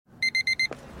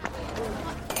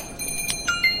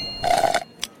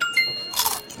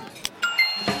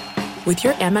With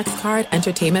your Amex card,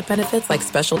 entertainment benefits like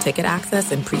special ticket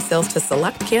access and pre-sales to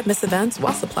select can't-miss events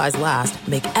while supplies last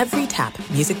make every tap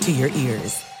music to your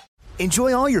ears.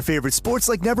 Enjoy all your favorite sports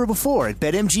like never before at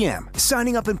BetMGM.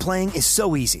 Signing up and playing is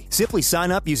so easy. Simply sign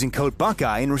up using code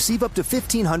Buckeye and receive up to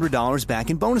 $1,500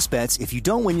 back in bonus bets if you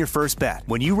don't win your first bet.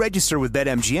 When you register with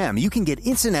BetMGM, you can get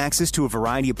instant access to a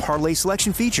variety of parlay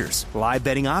selection features, live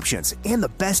betting options, and the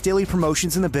best daily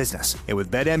promotions in the business. And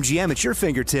with BetMGM at your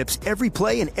fingertips, every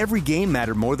play and every game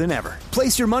matter more than ever.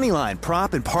 Place your moneyline,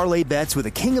 prop, and parlay bets with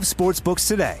the king of sportsbooks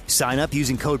today. Sign up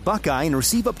using code Buckeye and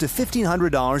receive up to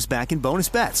 $1,500 back in bonus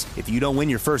bets if you don't win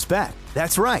your first bet.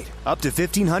 That's right, up to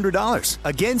 $1,500.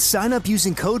 Again, sign up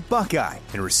using code Buckeye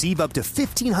and receive up to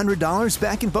 $1,500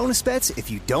 back in bonus bets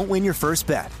if you don't win your first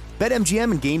bet.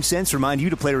 BetMGM and GameSense remind you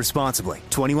to play responsibly.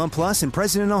 21 plus and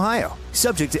present in Ohio.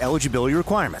 Subject to eligibility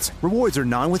requirements. Rewards are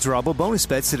non-withdrawable bonus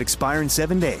bets that expire in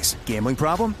 7 days. Gambling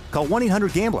problem? Call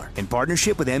 1-800-GAMBLER in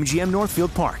partnership with MGM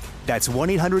Northfield Park. That's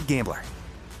 1-800-GAMBLER.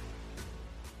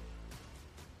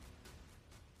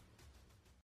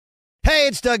 Hey,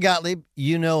 it's Doug Gottlieb.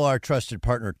 You know our trusted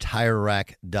partner,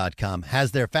 TireRack.com,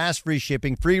 has their fast, free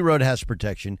shipping, free road hazard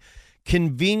protection,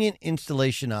 convenient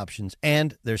installation options,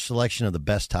 and their selection of the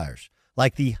best tires,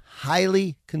 like the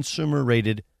highly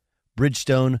consumer-rated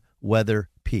Bridgestone Weather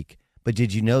Peak. But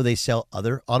did you know they sell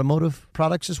other automotive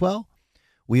products as well?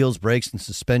 Wheels, brakes, and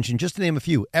suspension, just to name a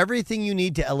few. Everything you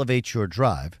need to elevate your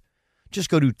drive. Just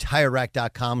go to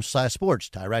TireRack.com/sports,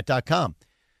 TireRack.com.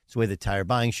 It's the way that tire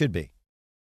buying should be.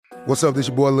 What's up, this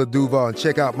your boy Lil Duval, and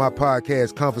check out my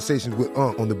podcast, Conversations with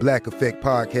Unc, on the Black Effect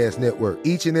Podcast Network.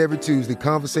 Each and every Tuesday,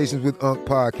 Conversations with Unc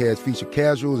podcast feature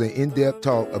casuals and in-depth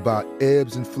talk about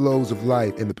ebbs and flows of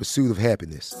life and the pursuit of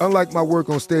happiness. Unlike my work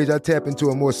on stage, I tap into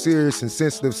a more serious and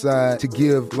sensitive side to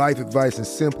give life advice and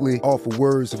simply offer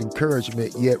words of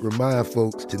encouragement, yet remind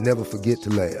folks to never forget to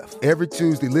laugh. Every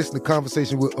Tuesday, listen to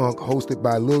Conversations with Unc, hosted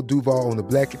by Lil Duval on the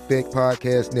Black Effect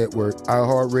Podcast Network,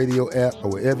 iHeartRadio app,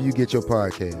 or wherever you get your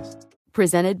podcasts.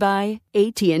 Presented by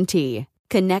AT&T.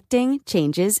 Connecting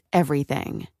changes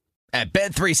everything. At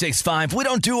Bet365, we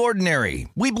don't do ordinary.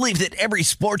 We believe that every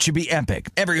sport should be epic.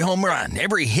 Every home run,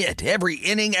 every hit, every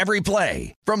inning, every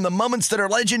play. From the moments that are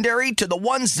legendary to the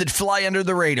ones that fly under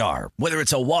the radar. Whether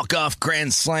it's a walk-off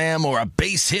grand slam or a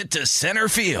base hit to center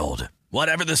field.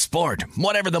 Whatever the sport,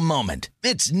 whatever the moment,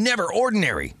 it's never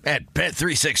ordinary at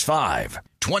Bet365.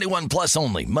 21 plus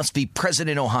only. Must be present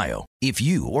in Ohio. If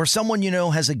you or someone you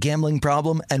know has a gambling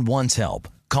problem and wants help,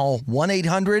 call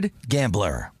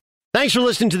 1-800-GAMBLER. Thanks for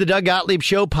listening to the Doug Gottlieb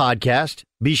Show podcast.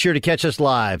 Be sure to catch us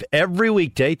live every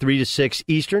weekday, 3 to 6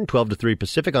 Eastern, 12 to 3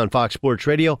 Pacific on Fox Sports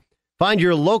Radio. Find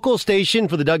your local station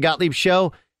for the Doug Gottlieb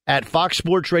Show at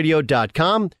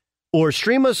foxsportsradio.com or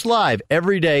stream us live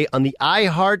every day on the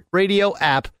iHeartRadio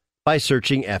app by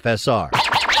searching FSR. Now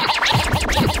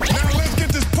let's get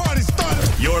this party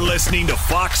started. You're listening to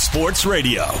Fox Sports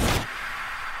Radio.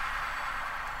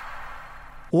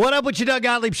 What up with your Doug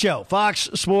Gottlieb Show, Fox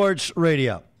Sports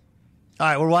Radio. All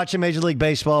right, we're watching Major League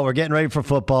Baseball. We're getting ready for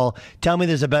football. Tell me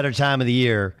there's a better time of the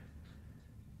year,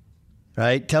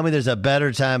 right? Tell me there's a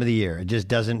better time of the year. It just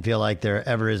doesn't feel like there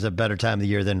ever is a better time of the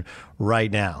year than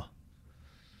right now.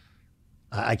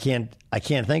 I can't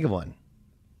think of one.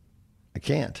 I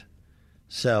can't.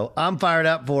 So I'm fired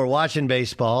up for watching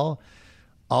baseball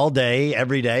all day,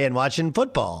 every day, and watching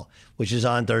football, which is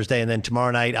on Thursday. And then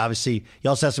tomorrow night, obviously, you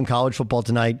also have some college football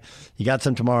tonight. You got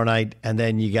some tomorrow night, and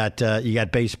then you got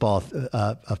baseball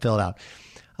filled out.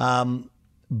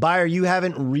 Bayer, you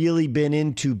haven't really been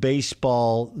into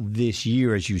baseball this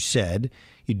year, as you said.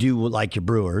 You do like your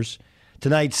Brewers.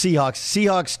 Tonight,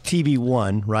 Seahawks TV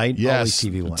 1, right? Yes,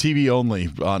 always TV 1. TV only,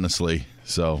 honestly.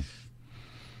 So,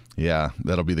 yeah,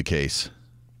 that'll be the case.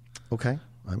 Okay,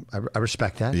 I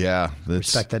respect that. Yeah,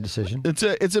 respect that decision.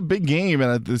 It's a big game,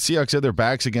 and the Seahawks have their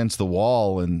backs against the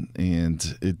wall, and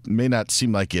it may not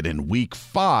seem like it in Week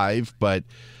 5, but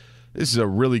this is a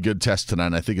really good test tonight.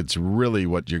 And I think it's really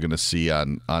what you're going to see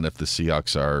on if the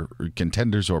Seahawks are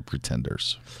contenders or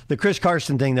pretenders. The Chris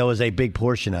Carson thing, though, is a big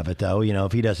portion of it, though. You know,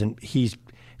 if he doesn't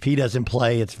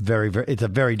play, it's it's a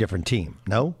very different team.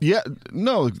 No? Yeah,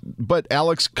 no, but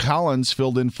Alex Collins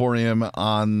filled in for him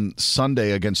on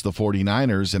Sunday against the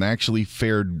 49ers and actually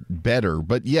fared better.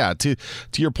 But yeah, to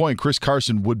your point, Chris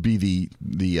Carson would be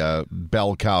the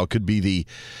bell cow, could be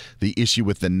the issue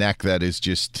with the neck that is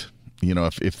just, you know,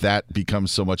 if that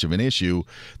becomes so much of an issue,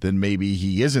 then maybe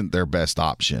he isn't their best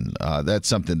option. That's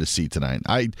something to see tonight.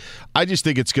 I just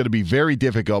think it's going to be very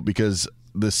difficult because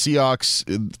the Seahawks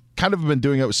kind of have been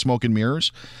doing it with smoke and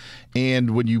mirrors.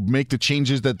 And when you make the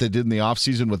changes that they did in the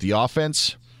offseason with the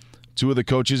offense, Two of the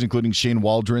coaches, including Shane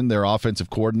Waldron, their offensive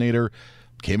coordinator,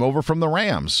 came over from the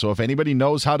Rams. So if anybody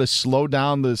knows how to slow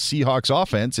down the Seahawks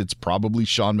offense, it's probably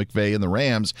Sean McVay and the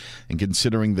Rams. And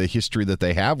considering the history that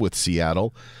they have with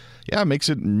Seattle, yeah, it makes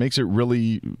it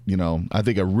really, I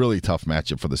think a really tough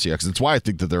matchup for the Seahawks. That's why I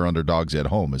think that they're underdogs at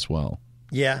home as well.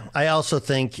 Yeah, I also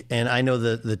think, and I know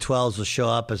the 12s will show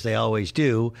up as they always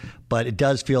do, but it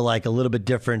does feel like a little bit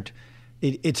different.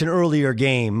 It's an earlier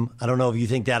game. I don't know if you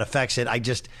think that affects it. I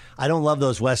don't love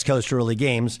those West Coast early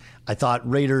games. I thought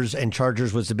Raiders and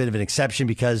Chargers was a bit of an exception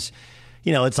because,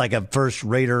 it's like a first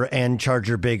Raider and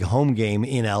Charger big home game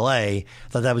in L.A. I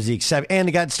thought that was the exception. And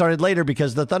it got started later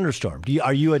because of the thunderstorm.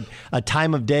 Are you a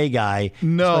time of day guy?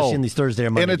 No. Especially in these Thursday or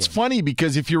Monday And it's games? funny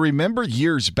because if you remember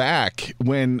years back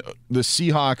when the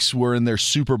Seahawks were in their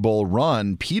Super Bowl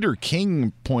run, Peter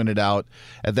King pointed out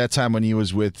at that time when he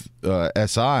was with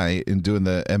SI and doing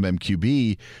the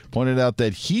MMQB, pointed out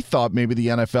that he thought maybe the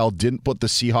NFL didn't put the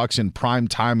Seahawks in prime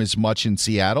time as much in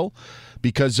Seattle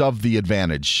because of the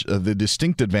advantage, the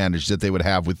distinct advantage that they would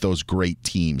have with those great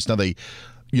teams. Now they,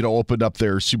 opened up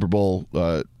their Super Bowl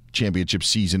championship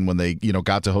season when they,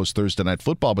 got to host Thursday Night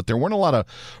Football, but there weren't a lot of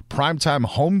primetime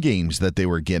home games that they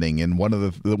were getting. And one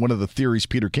of the theories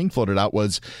Peter King floated out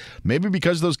was maybe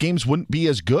because those games wouldn't be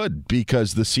as good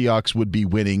because the Seahawks would be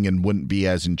winning and wouldn't be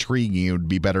as intriguing. It would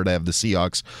be better to have the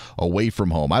Seahawks away from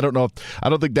home. I don't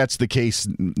think that's the case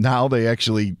now. They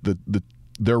actually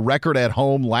their record at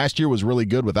home last year was really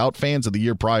good without fans, and the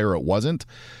year prior it wasn't.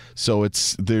 So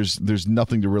there's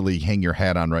nothing to really hang your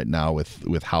hat on right now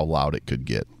with how loud it could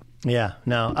get. Yeah,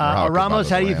 no. Ramos,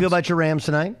 how do you feel about your Rams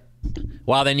tonight?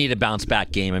 Well, they need a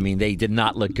bounce-back game. I mean, they did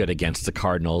not look good against the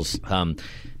Cardinals.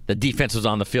 The defense was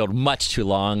on the field much too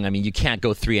long. I mean, you can't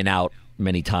go 3 and out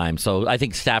many times. So I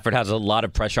think Stafford has a lot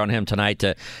of pressure on him tonight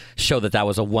to show that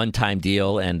was a one-time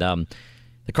deal. And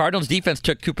the Cardinals' defense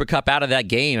took Cooper Kupp out of that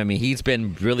game. I mean, he's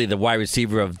been really the wide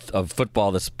receiver of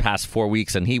football this past 4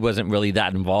 weeks, and he wasn't really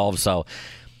that involved. So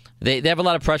they have a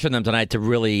lot of pressure on them tonight to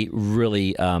really,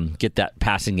 really get that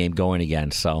passing game going again.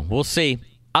 So we'll see.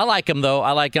 I like them, though.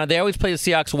 They always play the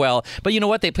Seahawks well. But you know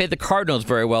what? They played the Cardinals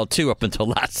very well, too, up until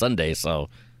last Sunday. So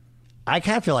I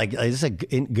kind of feel like this is a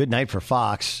good night for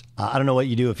Fox. I don't know what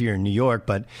you do if you're in New York,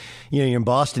 but you're in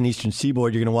Boston, Eastern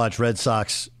Seaboard. You're going to watch Red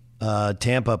Sox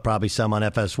Tampa, probably some on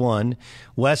FS1.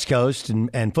 West Coast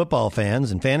and football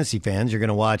fans and fantasy fans, you're going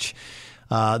to watch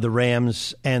the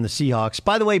Rams and the Seahawks.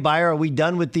 By the way, Beyer, are we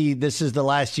done with this is the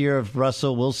last year of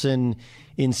Russell Wilson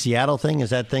in Seattle thing?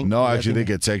 Is that thing? No, I actually think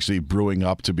it's actually brewing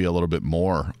up to be a little bit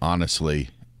more, honestly.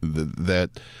 They're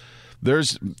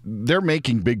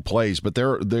making big plays, but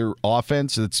their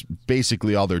offense, that's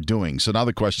basically all they're doing. So now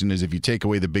the question is, if you take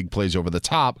away the big plays over the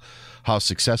top, how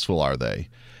successful are they?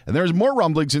 And there's more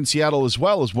rumblings in Seattle as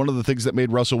well, as one of the things that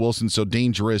made Russell Wilson so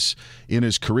dangerous in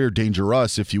his career,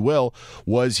 dangerous, if you will,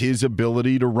 was his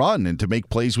ability to run and to make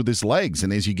plays with his legs.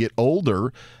 And as you get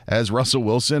older, as Russell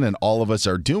Wilson and all of us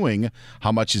are doing,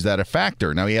 how much is that a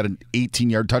factor? Now, he had an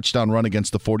 18-yard touchdown run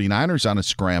against the 49ers on a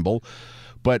scramble,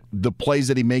 but the plays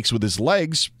that he makes with his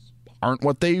legs aren't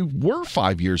what they were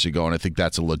 5 years ago, and I think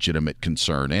that's a legitimate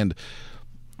concern. And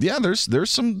yeah, there's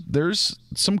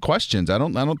some questions. I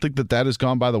don't think that has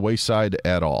gone by the wayside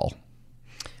at all.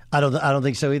 I don't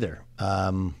think so either.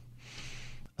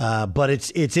 But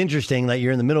it's interesting that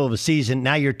you're in the middle of a season.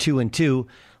 Now you're 2-2.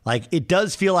 Like, it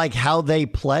does feel like how they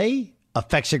play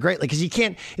affects it greatly, because you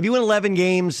can't, if you win 11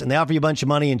 games and they offer you a bunch of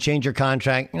money and change your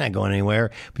contract, you're not going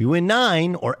anywhere. If you win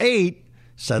 9 or 8.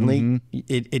 Suddenly,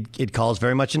 it calls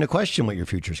very much into question what your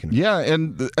future is going to be. Yeah,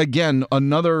 and again,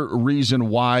 another reason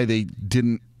why they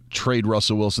didn't trade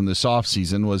Russell Wilson this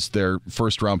offseason was their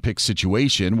first-round pick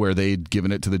situation where they'd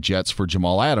given it to the Jets for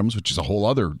Jamal Adams, which is a whole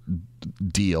other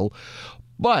deal.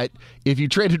 But if you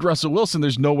traded Russell Wilson,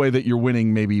 there's no way that you're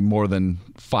winning maybe more than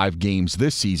 5 games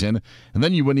this season, and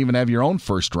then you wouldn't even have your own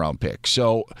first-round pick.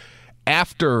 So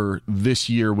after this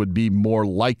year would be more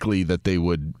likely that they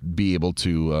would be able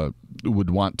to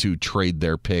would want to trade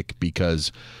their pick,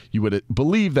 because you would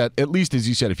believe that, at least as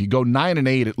you said, if you go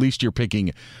 9-8, at least you're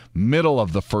picking middle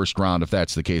of the first round if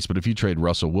that's the case. But if you trade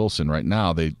Russell Wilson right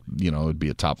now, it would be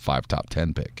a top 5, top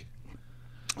 10 pick,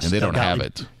 and they don't have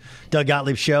it. Doug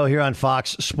Gottlieb Show here on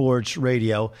Fox Sports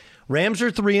Radio. Rams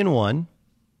are 3-1.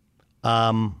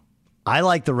 I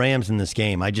like the Rams in this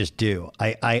game. I just do.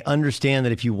 I understand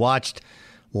that if you watched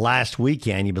last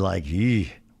weekend, you'd be like,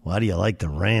 why do you like the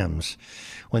Rams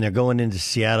when they're going into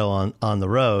Seattle on the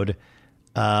road?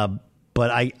 But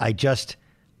I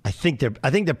think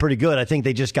they're pretty good. I think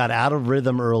they just got out of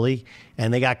rhythm early,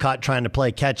 and they got caught trying to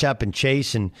play catch up and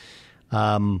chase. And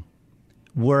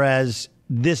whereas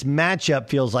this matchup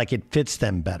feels like it fits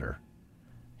them better.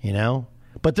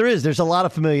 But there's a lot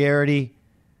of familiarity.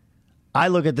 I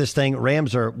look at this thing.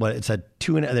 Rams are it's a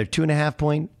they're 2.5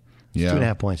 point. Yeah,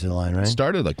 2.5 points in the line, right?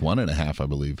 Started like 1.5, I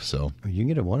believe. So you can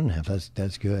get a 1.5.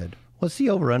 That's good. What's the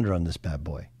over under on this bad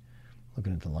boy?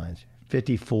 Looking at the lines,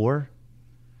 54.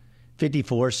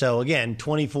 54. So again,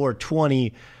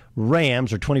 24-20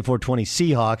 Rams or 24-20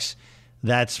 Seahawks.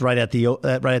 That's right at the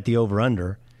over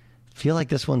under. Feel like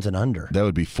this one's an under. That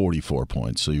would be 44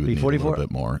 points, so you would need 44? A little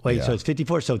bit more. Wait, so it's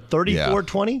 54, so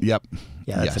 34-20? Yep.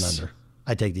 Yeah, that's an under.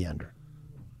 I take the under.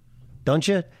 Don't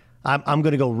you? I'm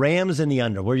going to go Rams in the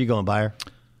under. Where are you going, Buyer?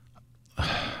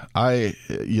 My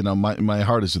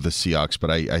heart is with the Seahawks,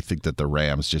 but I think that the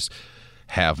Rams just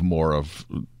have more of.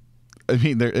 I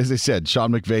mean, as I said,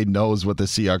 Sean McVay knows what the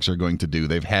Seahawks are going to do.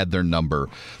 They've had their number.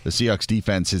 The Seahawks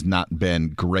defense has not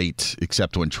been great,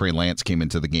 except when Trey Lance came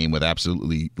into the game with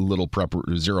absolutely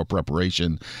zero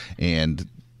preparation, and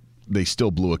they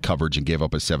still blew a coverage and gave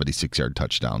up a 76-yard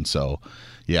touchdown. So,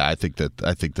 yeah, I think that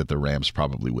the Rams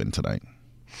probably win tonight.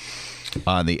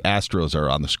 The Astros are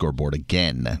on the scoreboard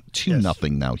again,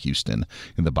 2-0 now. Houston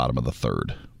in the bottom of the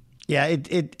third. Yeah,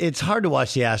 it's hard to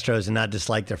watch the Astros and not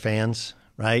dislike their fans.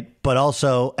 Right, but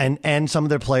also, and some of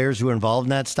their players who are involved in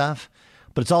that stuff.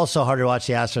 But it's also hard to watch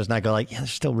the Astros and not go like, yeah, they're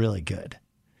still really good.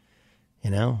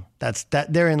 That's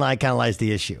therein kind of lies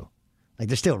the issue. Like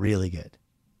they're still really good.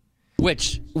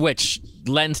 Which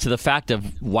lends to the fact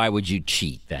of why would you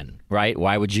cheat then, right?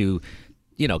 Why would you,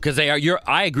 because they are.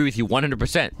 I agree with you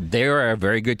 100%. They are a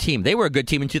very good team. They were a good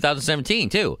team in 2017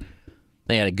 too.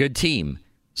 They had a good team.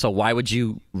 So why would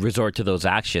you resort to those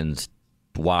actions?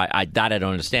 Why? I don't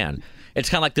understand. It's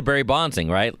kind of like the Barry Bonds thing,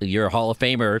 right? You're a Hall of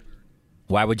Famer.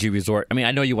 Why would you resort? I mean,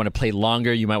 I know you want to play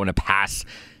longer. You might want to pass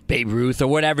Babe Ruth or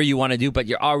whatever you want to do, but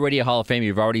you're already a Hall of Famer.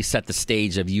 You've already set the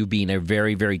stage of you being a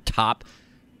very, very top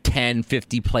 10,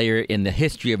 50 player in the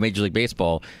history of Major League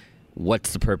Baseball.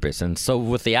 What's the purpose? And so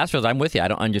with the Astros, I'm with you. I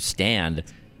don't understand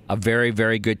a very,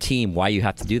 very good team why you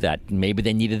have to do that. Maybe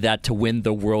they needed that to win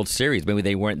the World Series. Maybe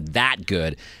they weren't that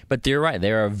good. But you're right.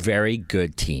 They're a very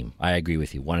good team. I agree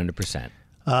with you 100%.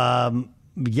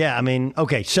 Yeah, I mean,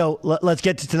 okay, so let's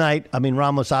get to tonight. I mean,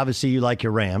 Ramos, obviously you like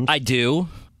your Rams. I do.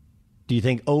 Do you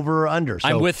think over or under?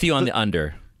 I'm with you on the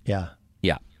under. Yeah.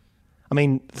 Yeah. I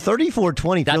mean,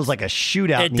 34-20 feels like a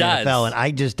shootout in the does. NFL, and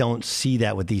I just don't see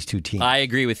that with these two teams. I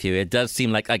agree with you. It does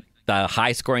seem like a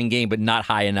high-scoring game, but not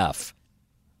high enough.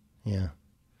 Yeah.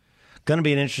 Going to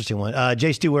be an interesting one.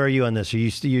 Jay Stu, where are you on this? Are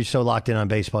you so locked in on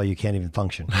baseball you can't even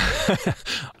function?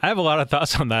 I have a lot of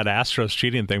thoughts on that Astros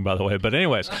cheating thing, by the way. But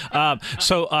anyways,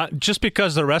 so just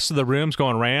because the rest of the room's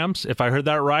going Rams, if I heard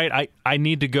that right, I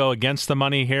need to go against the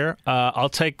money here. I'll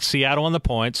take Seattle on the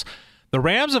points. The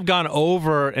Rams have gone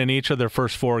over in each of their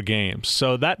first 4 games.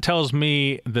 So that tells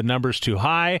me the number's too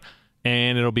high,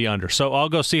 and it'll be under. So I'll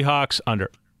go Seahawks under.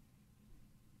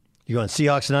 You going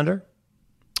Seahawks and under?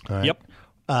 All right. Yep.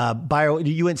 Byro,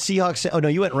 you went Seahawks. Oh no,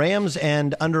 you went Rams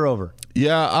and under over.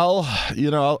 Yeah,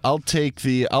 I'll take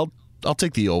the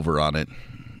over on it.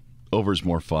 Over's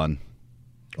more fun.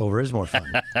 Over is more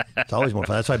fun. It's always more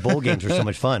fun. That's why bowl games are so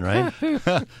much fun, right?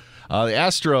 The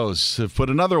Astros have put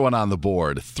another one on the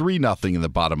board, 3-0 in the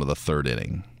bottom of the third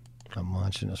inning. I'm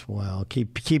watching as well.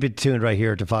 Keep it tuned right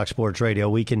here to Fox Sports Radio.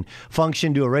 We can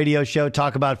function, do a radio show,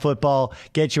 talk about football,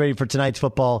 get you ready for tonight's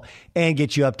football, and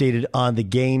get you updated on the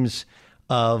games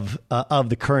of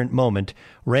the current moment.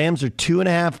 Rams are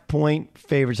 2.5 point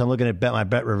favorites. I'm looking at my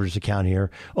Bet Rivers account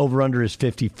here. Over under is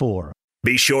 54.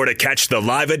 Be sure to catch the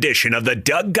live edition of the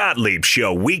Doug Gottlieb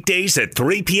Show weekdays at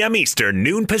 3 p.m. Eastern,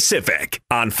 noon Pacific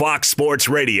on Fox Sports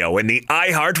Radio and the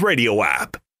iHeartRadio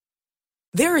app.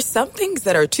 There are some things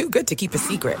that are too good to keep a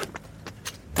secret.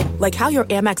 Like how your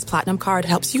Amex Platinum card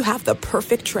helps you have the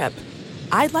perfect trip.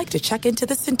 I'd like to check into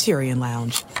the Centurion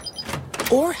Lounge.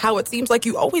 Or how it seems like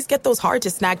you always get those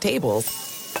hard-to-snag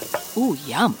tables. Ooh,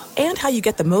 yum. And how you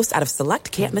get the most out of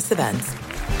select can't-miss events.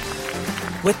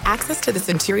 With access to the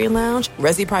Centurion Lounge,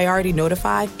 Resi Priority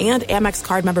Notify, and Amex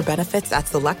card member benefits at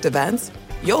select events,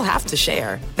 you'll have to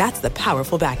share. That's the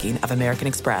powerful backing of American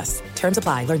Express. Terms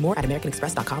apply. Learn more at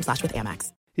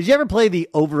americanexpress.com/withAmex. Did you ever play the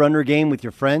over-under game with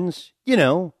your friends?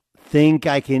 Think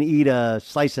I can eat a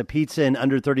slice of pizza in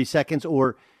under 30 seconds,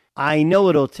 or I know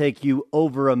it'll take you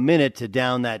over a minute to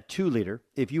down that 2-liter.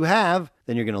 If you have,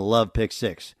 then you're going to love Pick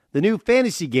 6, the new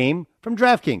fantasy game from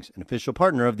DraftKings, an official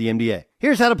partner of the NBA.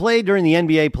 Here's how to play during the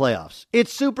NBA playoffs.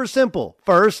 It's super simple.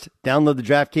 First, download the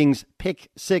DraftKings Pick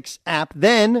 6 app.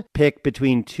 Then pick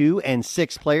between 2 and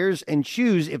 6 players and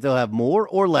choose if they'll have more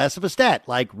or less of a stat,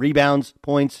 like rebounds,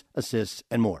 points, assists,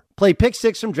 and more. Play Pick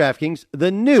 6 from DraftKings,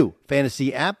 the new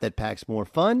fantasy app that packs more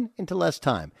fun into less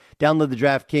time. Download the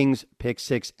DraftKings Pick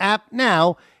 6 app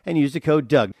now and use the code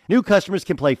Doug. New customers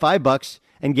can play $5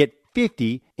 and get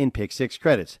 50 in Pick 6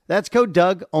 credits. That's code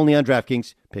Doug, only on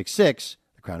DraftKings. Pick 6,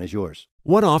 the crown is yours.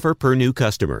 One offer per new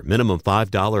customer. Minimum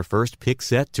 $5 first pick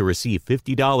set to receive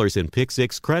 $50 in Pick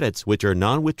 6 credits, which are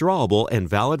non-withdrawable and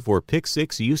valid for Pick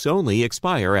 6 use only.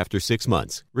 Expire after 6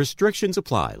 months. Restrictions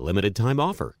apply. Limited time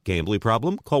offer. Gambling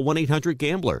problem? Call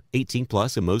 1-800-GAMBLER. 18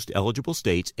 plus in most eligible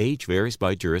states. Age varies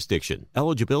by jurisdiction.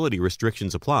 Eligibility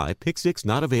restrictions apply. Pick 6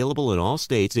 not available in all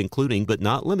states, including but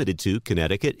not limited to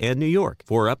Connecticut and New York.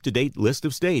 For up-to-date list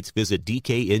of states, visit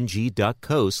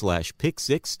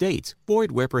dkng.co/pick6states.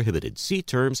 Void where prohibited. See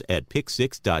terms at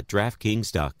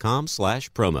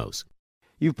pick6.draftkings.com/promos.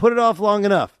 You've put it off long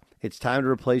enough. It's time to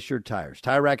replace your tires.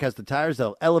 Tire Rack has the tires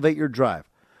that'll elevate your drive.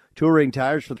 Touring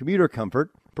tires for commuter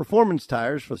comfort, performance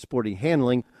tires for sporty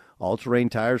handling, all-terrain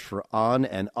tires for on-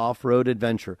 and off-road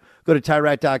adventure. Go to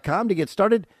TireRack.com to get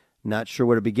started. Not sure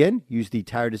where to begin? Use the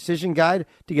Tire Decision Guide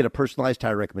to get a personalized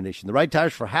tire recommendation. The right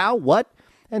tires for how, what,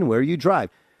 and where you drive.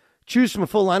 Choose from a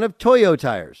full line of Toyo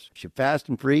tires. Ship fast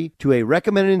and free to a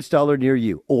recommended installer near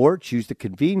you. Or choose the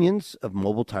convenience of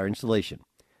mobile tire installation.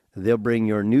 They'll bring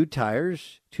your new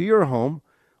tires to your home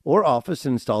or office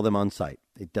and install them on site.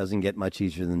 It doesn't get much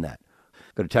easier than that.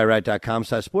 Go to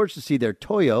TireRack.com/sports to see their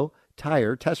Toyo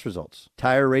tire test results,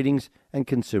 tire ratings, and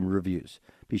consumer reviews.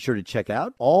 Be sure to check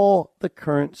out all the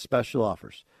current special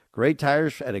offers. Great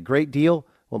tires at a great deal.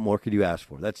 What more could you ask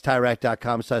for? That's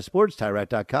TireRack.com/sports,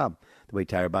 TireRack.com. The way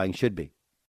tire buying should be.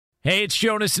 Hey, it's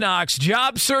Jonas Knox.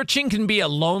 Job searching can be a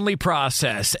lonely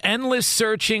process. Endless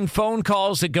searching, phone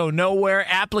calls that go nowhere,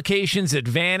 applications that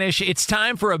vanish. It's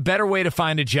time for a better way to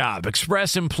find a job.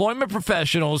 Express Employment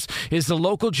Professionals is the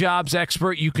local jobs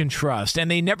expert you can trust, and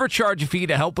they never charge a fee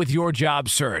to help with your job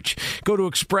search. Go to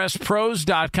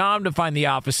expresspros.com to find the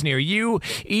office near you.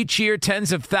 Each year,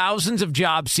 tens of thousands of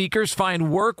job seekers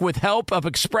find work with help of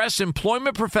Express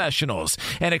Employment Professionals,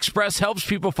 and Express helps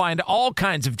people find all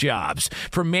kinds of jobs,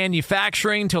 from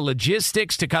manufacturing to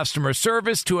logistics to customer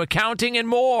service to accounting and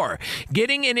more.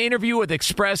 Getting an interview with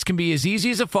Express can be as easy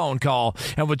as a phone call,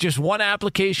 and with just one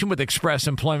application with Express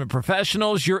Employment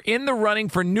Professionals, you're in the running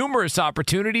for numerous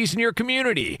opportunities in your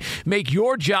community. Make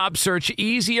your job search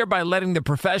easier by letting the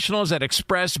professionals at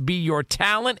Express be your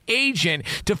talent agent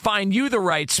to find you the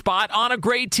right spot on a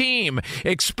great team.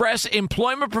 Express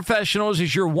Employment Professionals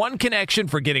is your one connection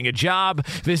for getting a job.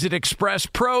 Visit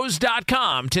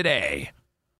expresspros.com today.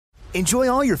 Enjoy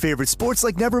all your favorite sports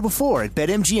like never before at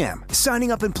BetMGM. Signing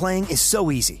up and playing is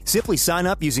so easy. Simply sign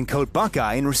up using code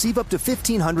Buckeye and receive up to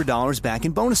 $1,500 back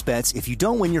in bonus bets if you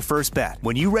don't win your first bet.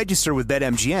 When you register with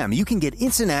BetMGM, you can get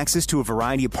instant access to a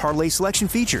variety of parlay selection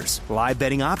features, live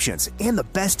betting options, and the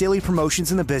best daily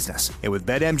promotions in the business. And with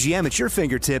BetMGM at your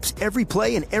fingertips, every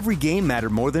play and every game matter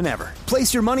more than ever.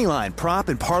 Place your moneyline, prop,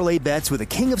 and parlay bets with the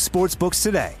king of sportsbooks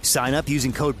today. Sign up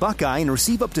using code Buckeye and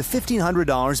receive up to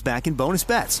 $1,500 back in bonus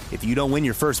bets if you don't win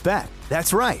your first bet.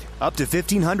 That's right, up to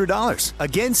 $1,500.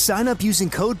 Again, sign up using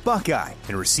code Buckeye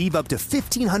and receive up to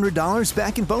 $1,500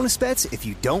 back in bonus bets if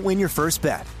you don't win your first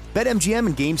bet. BetMGM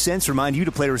and GameSense remind you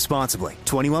to play responsibly.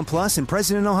 21 plus and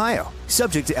present in Ohio.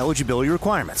 Subject to eligibility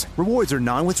requirements. Rewards are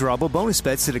non-withdrawable bonus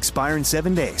bets that expire in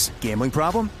 7 days. Gambling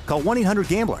problem? Call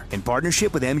 1-800-GAMBLER in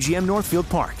partnership with MGM Northfield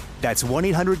Park. That's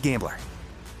 1-800-GAMBLER.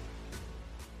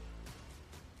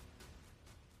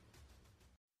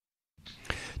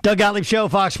 Doug Gottlieb Show,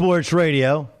 Fox Sports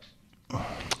Radio.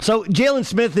 So Jalen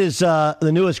Smith is the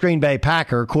newest Green Bay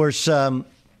Packer. Of course,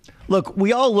 look,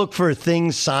 we all look for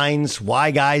things, signs, why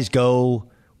guys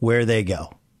go where they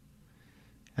go.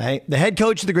 Right? The head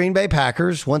coach of the Green Bay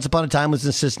Packers, once upon a time, was an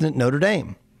assistant at Notre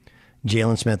Dame.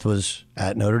 Jalen Smith was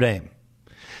at Notre Dame.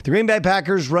 The Green Bay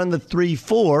Packers run the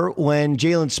 3-4 when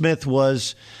Jalen Smith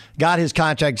got his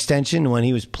contract extension, when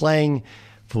he was playing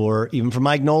for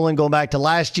Mike Nolan going back to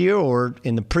last year or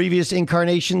in the previous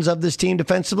incarnations of this team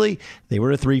defensively. They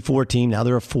were a 3-4 team. Now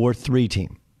they're a 4-3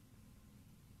 team.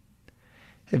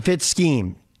 It fits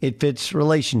scheme. It fits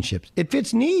relationships. It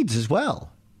fits needs as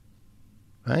well.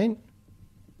 Right?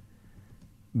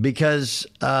 Because,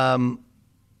 look,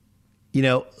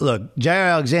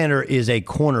 Jair Alexander is a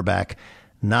cornerback,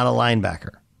 not a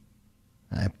linebacker.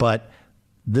 Right? But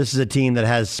this is a team that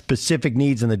has specific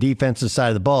needs on the defensive side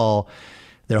of the ball.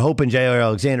 They're hoping Jair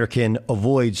Alexander can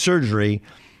avoid surgery.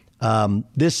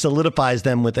 This solidifies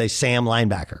them with a Sam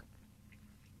linebacker.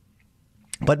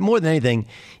 But more than anything,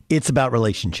 it's about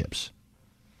relationships.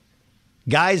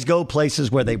 Guys go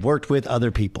places where they've worked with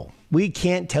other people. We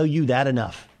can't tell you that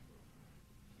enough.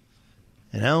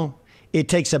 You know,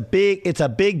 it's a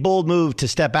big, bold move to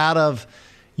step out of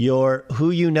your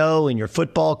who you know and your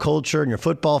football culture and your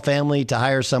football family to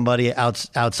hire somebody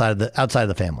outside of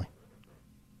the family.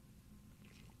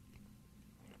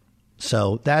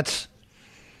 So that's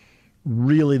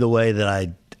really the way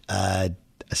that I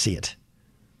see it.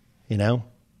 You know,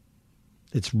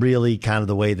 it's really kind of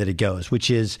the way that it goes, which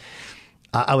is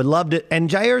I would love to. And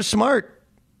Jair's smart.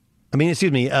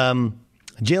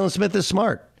 Jalen Smith is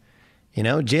smart. You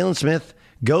know, Jalen Smith,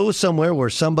 go somewhere where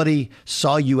somebody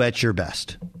saw you at your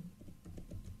best.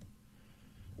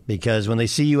 Because when they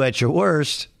see you at your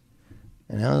worst,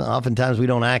 you know, oftentimes we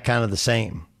don't act kind of the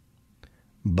same.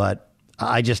 But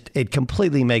it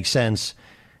completely makes sense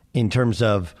in terms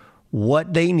of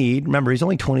what they need. Remember, he's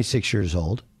only 26 years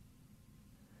old.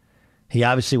 He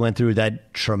obviously went through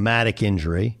that traumatic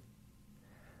injury.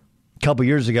 A couple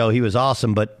years ago, he was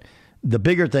awesome, but the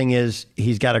bigger thing is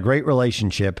he's got a great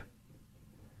relationship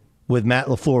with Matt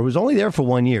LaFleur, who's only there for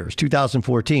 1 year. It's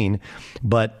 2014.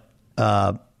 But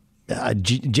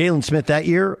Jalen Smith that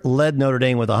year led Notre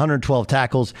Dame with 112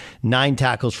 tackles, 9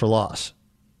 tackles for loss.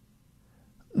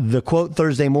 The quote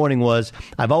Thursday morning was,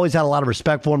 I've always had a lot of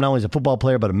respect for him, not only as a football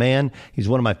player, but a man. He's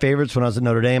one of my favorites when I was at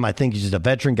Notre Dame. I think he's just a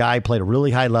veteran guy, played a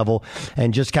really high level,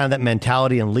 and just kind of that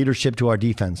mentality and leadership to our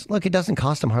defense. Look, it doesn't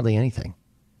cost him hardly anything.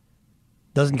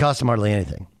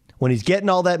 When he's getting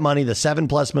all that money, the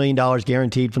 $7+ million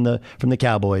guaranteed from the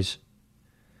Cowboys,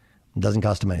 it doesn't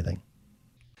cost him anything.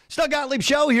 It's Doug Gottlieb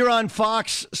Show here on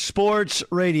Fox Sports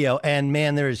Radio. And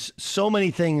man, there's so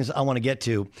many things I want to get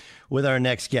to with our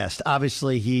next guest.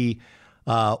 Obviously, he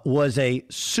was a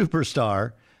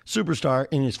superstar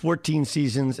in his 14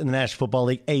 seasons in the National Football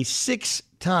League, a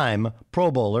 6-time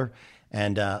Pro Bowler.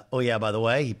 And, by the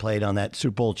way, he played on that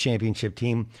Super Bowl championship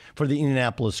team for the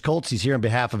Indianapolis Colts. He's here on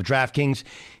behalf of DraftKings.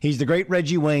 He's the great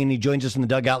Reggie Wayne. He joins us in the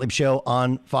Doug Gottlieb Show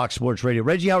on Fox Sports Radio.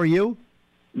 Reggie, how are you?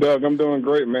 Doug, I'm doing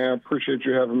great, man. Appreciate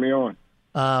you having me on.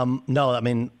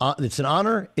 It's an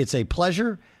honor. It's a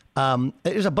pleasure.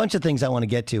 There's a bunch of things I want to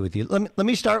get to with you. Let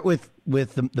me start with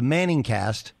the Manning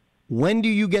cast. When do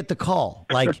you get the call?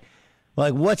 Like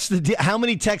what's the deal? How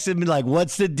many texts have been like,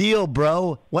 what's the deal,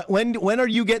 bro? When are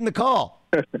you getting the call?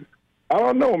 I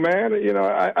don't know, man. You know,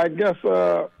 I guess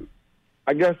as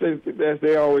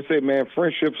they always say, man,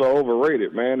 friendships are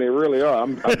overrated, man. They really are.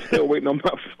 I'm still waiting on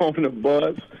my phone to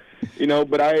buzz. You know,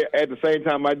 but at the same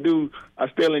time, I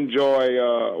still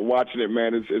enjoy watching it,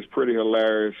 man. It's pretty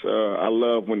hilarious. I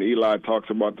love when Eli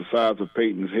talks about the size of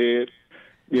Peyton's head,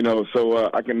 you know, so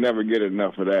I can never get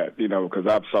enough of that, you know, because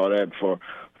I've saw that for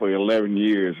 11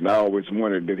 years, and I always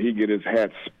wondered, did he get his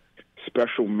hats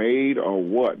special made or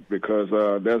what? Because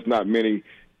there's not many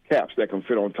caps that can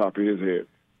fit on top of his head.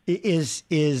 Is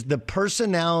the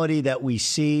personality that we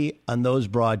see on those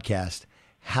broadcasts,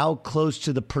 how close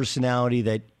to the personality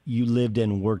that you lived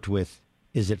and worked with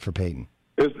is it for Peyton?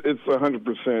 It's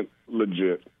 100%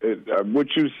 legit. What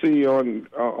you see on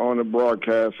the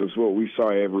broadcast is what we saw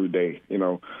every day. You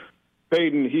know,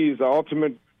 Peyton, he's the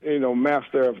ultimate, you know,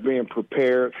 master of being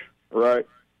prepared, right?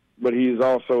 But he's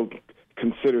also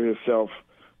considered himself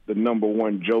the number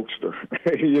one jokester.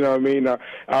 You know what I mean?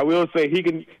 I will say he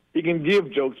can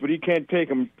give jokes, but he can't take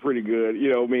them pretty good. You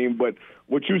know what I mean? But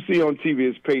what you see on TV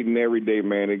is Peyton every day,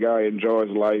 man. The guy enjoys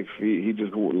life. He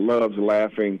just loves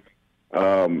laughing.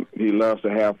 He loves to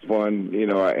have fun, you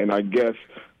know. And I guess,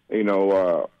 you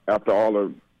know, after all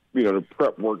the, you know, the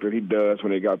prep work that he does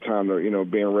when they got time to, you know,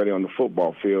 being ready on the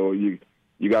football field, you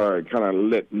got to kind of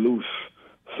let loose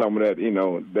some of that, you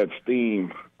know, that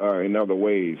steam in other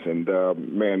ways. And,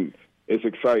 man, it's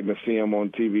exciting to see him on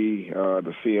TV,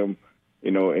 to see him, you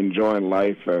know, enjoying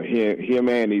life. Him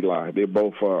and Eli, they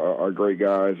both are great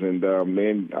guys, and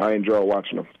I enjoy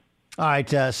watching them. All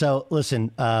right, so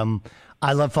listen,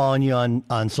 I love following you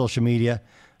on social media,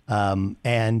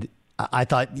 and I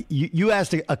thought you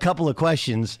asked a couple of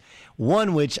questions,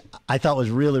 one which I thought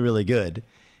was really, really good.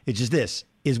 It's just this,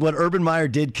 is what Urban Meyer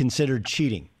did considered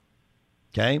cheating,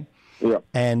 okay? Yeah.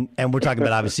 And we're talking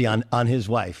about, obviously, on his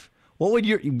wife. What would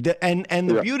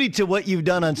the beauty to what you've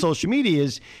done on social media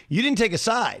is you didn't take a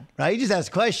side, right? You just asked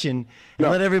a question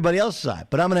and let everybody else decide.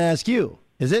 But I'm going to ask you,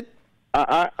 is it?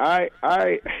 I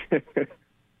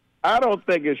don't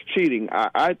think it's cheating.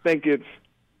 I think it's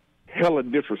hella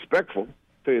disrespectful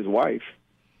to his wife.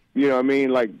 You know what I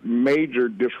mean? Like major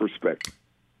disrespect.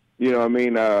 You know what I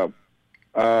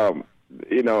mean?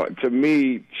 You know, to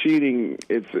me, cheating,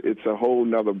 it's a whole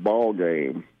nother ball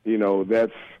game. You know,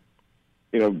 that's,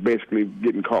 you know, basically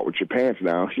getting caught with your pants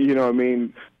down. You know what I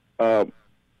mean?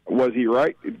 Was he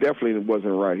right? It definitely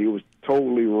wasn't right. He was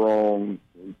totally wrong,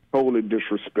 totally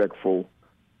disrespectful.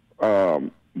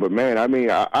 But man, I mean,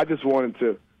 I just wanted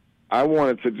to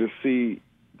just see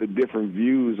the different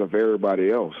views of everybody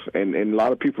else, and a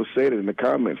lot of people said it in the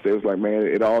comments. They was like, man,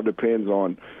 it all depends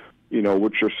on,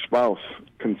 what your spouse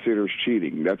considers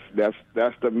cheating. That's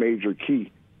the major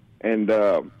key. And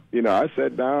I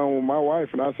sat down with my wife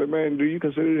and I said, man, do you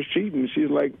consider this cheating? And she's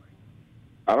like,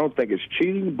 I don't think it's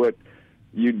cheating, but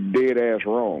you dead ass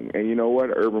wrong. And you know what?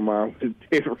 Urban Mom is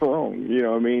dead wrong. You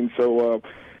know what I mean? So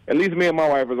at least me and my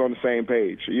wife was on the same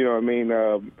page. You know what I mean?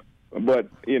 But,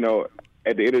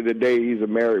 at the end of the day, he's a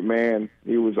married man.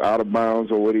 He was out of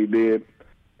bounds on what he did.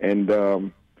 And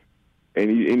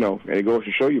it goes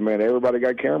to show you, man, everybody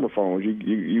got camera phones.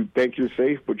 You think you're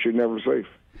safe, but you're never safe.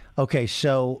 Okay,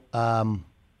 so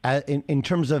in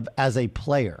terms of as a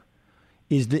player,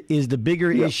 is the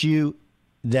bigger issue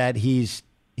that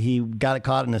he got it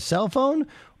caught in a cell phone,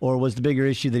 or was the bigger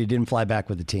issue that he didn't fly back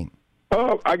with the team?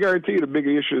 I guarantee you the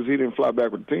bigger issue is he didn't fly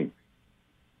back with the team.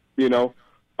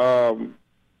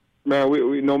 Man,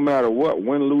 we no matter what,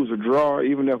 win, lose, or draw,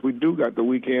 even if we do got the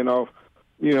weekend off,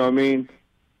 you know what I mean?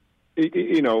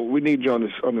 We need you on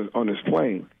this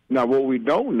plane. Now, what we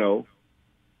don't know,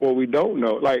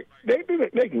 like they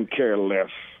can care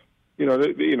less.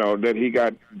 That he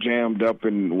got jammed up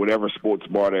in whatever sports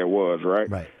bar there was, right?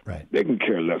 Right. They can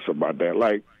care less about that.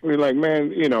 Like we're like,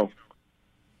 man,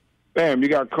 bam, you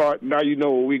got caught. Now you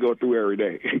know what we go through every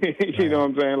day. You know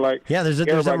what I'm saying? Like, yeah, there's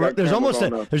almost a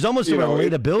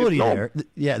relatability there.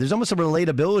 Yeah, there's almost a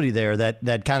relatability there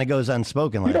that kind of goes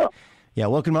unspoken. Like, yeah,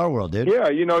 welcome to our world, dude. Yeah,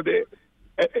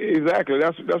 exactly.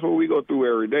 That's what we go through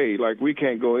every day. Like, we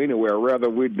can't go anywhere. Rather,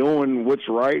 we're doing what's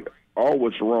right or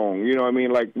what's wrong. You know what I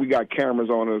mean? Like, we got cameras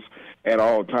on us at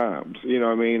all times. You know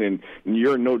what I mean? And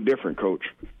you're no different, Coach.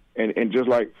 And just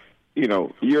like,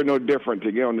 you're no different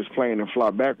to get on this plane and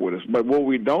fly back with us. But what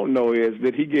we don't know is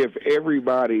that he gave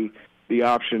everybody the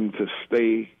option to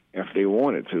stay if they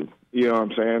wanted to. You know what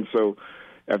I'm saying? So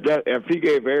if he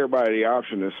gave everybody the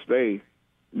option to stay,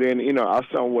 then, I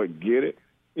somewhat get it,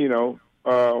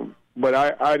 But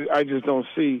I just don't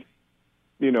see,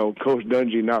 Coach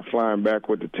Dungy not flying back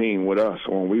with the team with us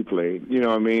when we played. You know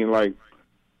what I mean? Like,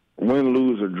 win,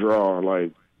 lose, or draw,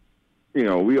 like, we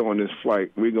on this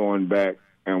flight, we going back,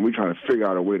 and we trying to figure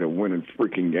out a way to win a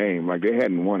freaking game. Like, they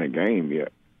hadn't won a game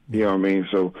yet. You know what I mean?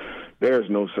 So there's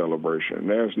no celebration.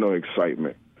 There's no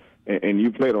excitement. And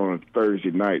you played on a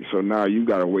Thursday night, so now you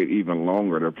got to wait even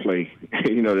longer to play,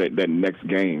 that next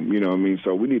game. You know what I mean?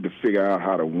 So we need to figure out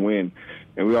how to win,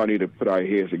 and we all need to put our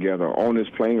heads together on this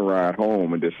plane ride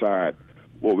home and decide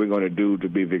what we're going to do to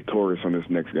be victorious on this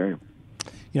next game.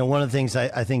 One of the things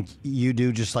I think you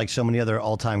do, just like so many other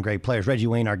all-time great players, Reggie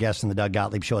Wayne, our guest in the Doug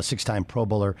Gottlieb Show, a 6-time Pro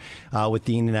Bowler with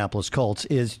the Indianapolis Colts,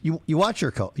 is you watch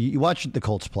the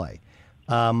Colts play.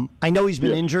 I know he's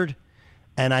been injured,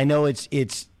 and I know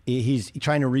he's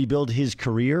trying to rebuild his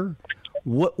career.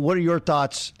 What are your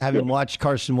thoughts, having watched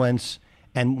Carson Wentz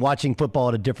and watching football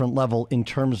at a different level, in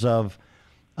terms of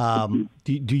do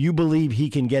you believe he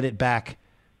can get it back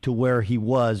to where he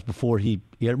was before he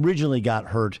originally got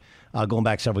hurt, going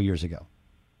back several years ago?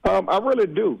 I really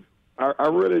do. I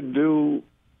really do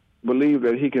believe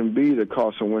that he can be the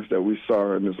Carson Wentz that we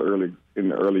saw in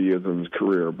the early years of his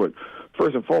career. But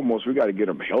first and foremost, we got to get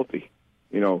him healthy.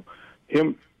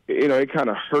 It kind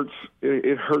of hurts.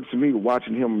 It hurts me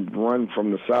watching him run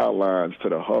from the sidelines to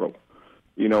the huddle.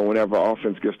 Whenever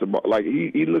offense gets the ball, like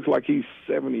he looks like he's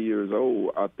 70 years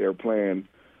old out there playing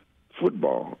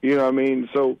football. You know what I mean?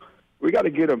 So we got to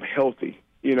get him healthy.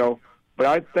 But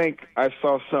I think I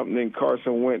saw something in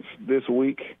Carson Wentz this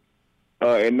week,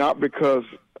 and not because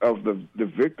of the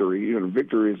victory. The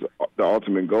victory is the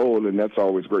ultimate goal, and that's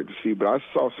always great to see. But I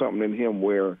saw something in him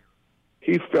where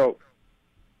he felt,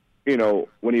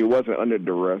 when he wasn't under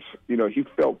duress, he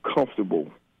felt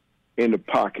comfortable in the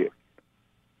pocket,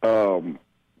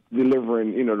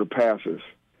 delivering, the passes.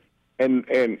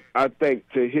 And I think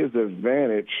to his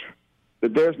advantage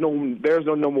that there's no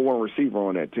number one receiver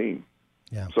on that team.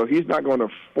 Yeah. So he's not going to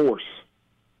force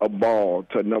a ball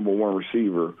to number one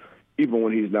receiver even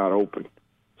when he's not open.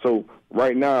 So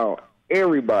right now,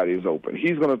 everybody's open.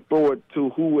 He's going to throw it to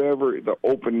whoever the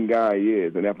open guy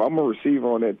is. And if I'm a receiver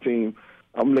on that team,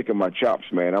 I'm licking my chops,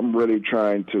 man. I'm really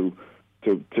trying to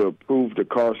prove to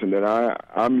Carson that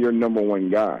I'm your number one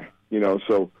guy.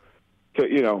 So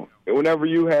whenever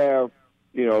you have,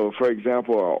 for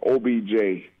example,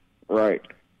 OBJ, right,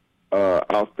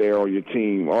 out there on your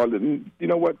team, or you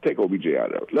know what, take OBJ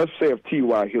out of it. Let's say if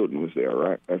T.Y. Hilton was there,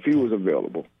 right, if he was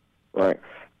available, right,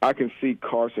 I can see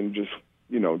Carson just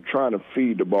trying to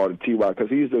feed the ball to T.Y. because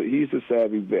he's the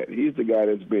savvy vet. He's the guy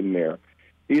that's been there.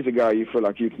 He's the guy you feel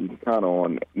like you can count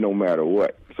on no matter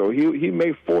what. So he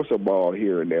may force a ball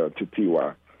here and there to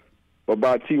T.Y. But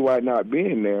by T.Y. not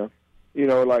being there, he's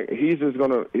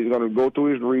gonna go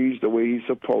through his reads the way he's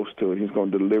supposed to, and he's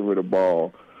gonna deliver the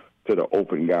ball to the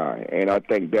open guy. And I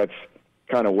think that's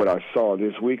kind of what I saw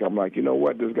this week. I'm like, you know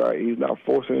what, this guy, he's not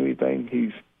forcing anything.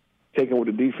 He's taking what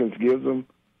the defense gives him.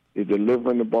 He's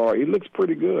delivering the ball. He looks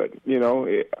pretty good.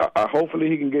 Hopefully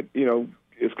he can get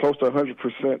as close to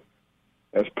 100%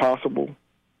 as possible,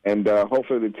 and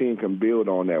hopefully the team can build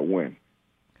on that win.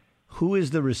 Who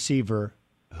is the receiver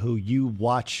who you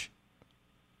watch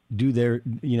do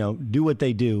what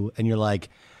they do, and you're like,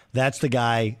 that's the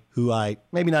guy who I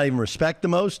maybe not even respect the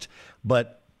most,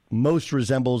 but most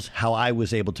resembles how I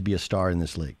was able to be a star in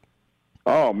this league?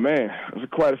 Oh man, there's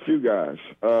quite a few guys,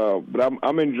 but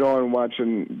I'm enjoying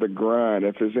watching the grind.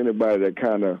 If there's anybody that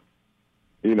kind of,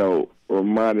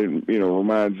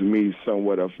 reminds me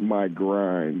somewhat of my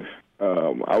grind,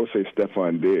 I would say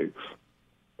Stephon Diggs.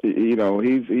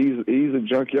 He's a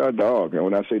junkyard dog, and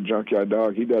when I say junkyard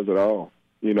dog, he does it all.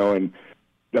 And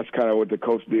that's kind of what the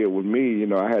coach did with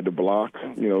me. I had to block. I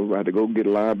had to go get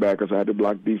linebackers. I had to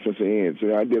block defensive ends.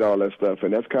 I did all that stuff,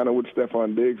 and that's kind of what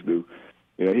Stephon Diggs do.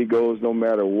 He goes no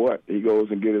matter what. He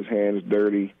goes and get his hands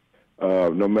dirty,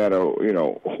 no matter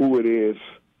who it is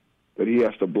that he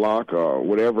has to block or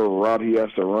whatever route he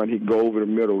has to run. He can go over the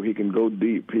middle. He can go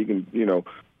deep. He can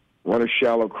run a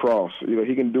shallow cross.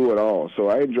 He can do it all. So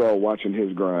I enjoy watching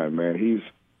his grind, man. He's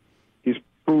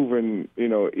proven,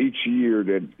 each year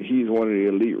that he's one of the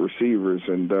elite receivers,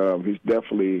 and he's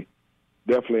definitely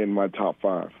in my top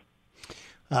 5.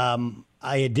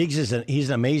 Diggs he's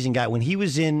an amazing guy. When he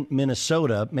was in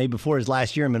Minnesota, maybe before his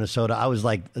last year in Minnesota, I was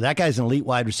like, that guy's an elite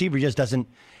wide receiver. He just doesn't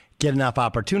get enough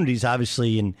opportunities.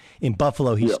 Obviously, in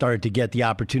Buffalo, he started to get the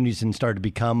opportunities and started to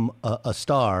become a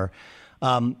star.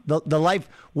 The life,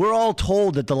 we're all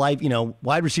told that the life,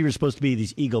 wide receiver is supposed to be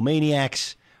these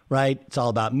egomaniacs, right? It's all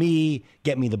about me,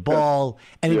 get me the ball.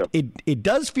 And it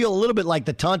does feel a little bit like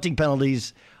the taunting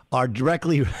penalties are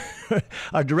directly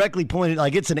pointed,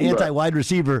 like it's an anti-wide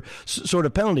receiver sort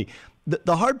of penalty.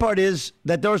 The hard part is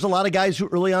that there's a lot of guys who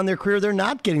early on in their career, they're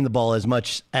not getting the ball as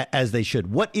much as they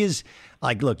should. What is,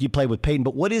 like, look, you play with Peyton,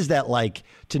 but what is that like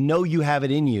to know you have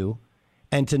it in you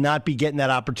and to not be getting that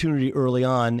opportunity early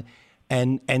on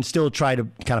and still try to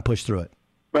kind of push through it?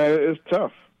 Man, it's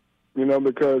tough,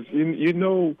 because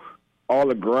all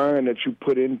the grind that you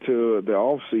put into the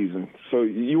off season. So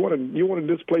you want to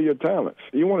display your talents.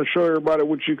 You want to show everybody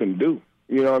what you can do.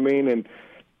 You know what I mean?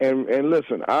 And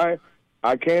listen, I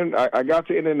got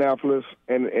to Indianapolis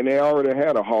and they already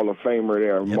had a Hall of Famer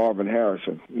there, Marvin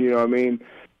Harrison. You know what I mean?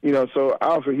 So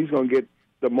obviously he's going to get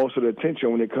the most of the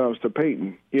attention when it comes to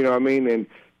Peyton. You know what I mean? And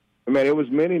man, it was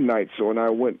many nights when I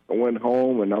went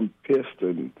home and I'm pissed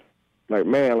and like,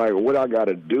 man, like what I got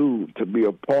to do to be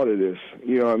a part of this.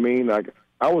 You know what I mean? Like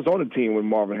I was on a team when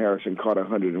Marvin Harrison caught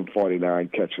 149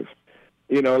 catches.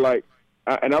 And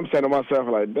I'm saying to myself,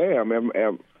 like, damn,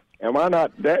 am I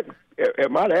not that?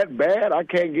 Am I that bad? I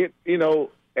can't get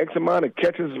X amount of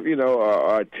catches,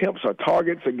 attempts or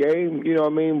targets a game. You know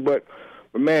what I mean? But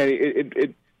man,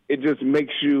 it just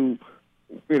makes you,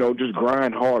 just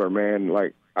grind harder, man.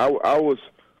 Like I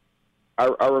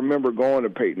remember going to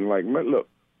Peyton, like, man, look,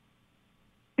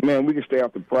 man, we can stay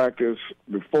after practice,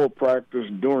 before practice,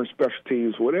 during special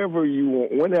teams, whatever you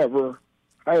want, whenever,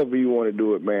 however you want to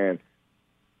do it, man.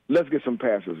 Let's get some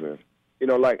passes in.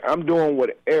 I'm doing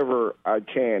whatever I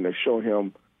can to show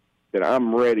him that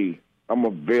I'm ready, I'm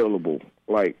available.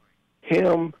 Like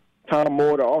him, Tom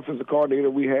Moore, the offensive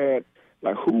coordinator we had,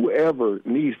 like whoever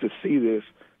needs to see this,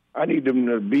 I need them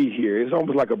to be here. It's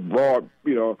almost like a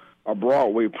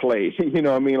Broadway play. You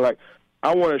know what I mean? Like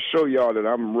I want to show y'all that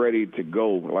I'm ready to go.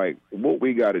 Like what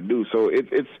we got to do. So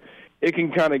it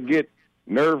can kind of get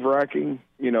nerve-wracking.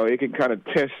 It can kind of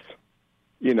test,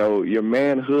 your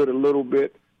manhood a little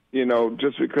bit.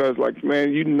 Just because, like,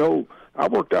 man, I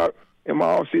worked out in my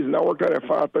off season. I worked out at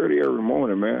 5:30 every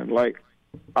morning, man. Like,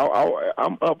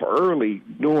 I'm up early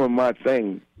doing my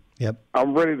thing. Yep.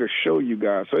 I'm ready to show you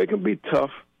guys. So it can be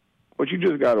tough, but you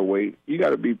just got to wait. You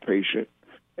got to be patient.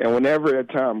 And whenever that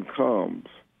time comes,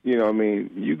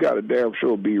 you got to damn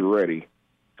sure be ready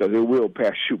because it will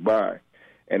pass you by.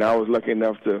 And I was lucky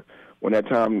enough to, when that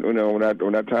time,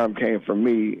 when that time came for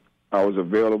me, I was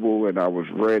available and I was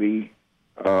ready.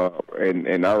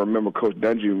 And I remember Coach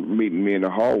Dungy meeting me in the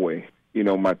hallway,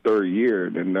 my third year.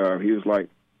 And he was like,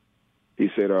 he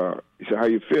said, how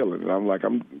you feeling? And I'm like,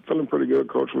 I'm feeling pretty good,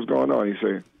 Coach. What's going on? He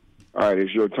said, all right,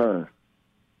 it's your turn.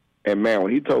 And, man,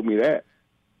 when he told me that,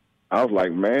 I was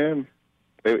like, man,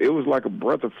 it was like a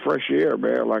breath of fresh air,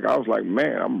 man. Like, I was like,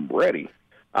 man, I'm ready.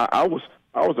 I was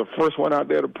the first one out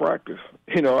there to practice.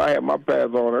 You know, I had my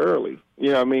pads on early. You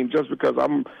know what I mean? Just because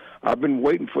I've been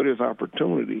waiting for this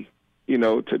opportunity, you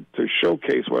know, to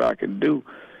showcase what I can do.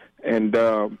 And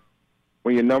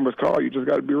when your numbers call, you just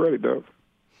got to be ready, Doug.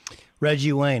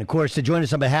 Reggie Wayne, of course, to join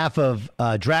us on behalf of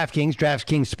DraftKings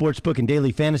Sportsbook and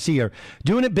Daily Fantasy are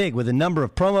doing it big with a number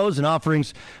of promos and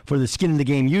offerings for the skin in the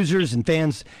game users and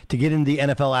fans to get into the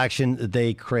NFL action that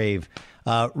they crave.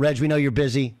 Reg, we know you're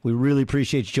busy. We really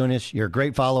appreciate you joining us. You're a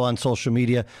great follow on social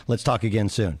media. Let's talk again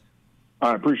soon.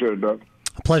 I appreciate it, Doug.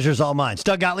 Pleasure's all mine. It's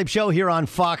Doug Gottlieb Show here on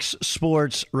Fox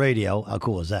Sports Radio. How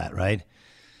cool is that, right?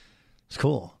 It's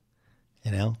cool.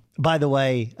 You know? By the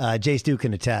way, Jace Duke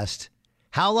can attest.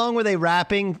 How long were they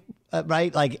rapping,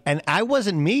 right? Like, and I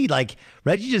wasn't me. Like,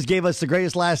 Reggie just gave us the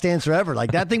greatest last answer ever.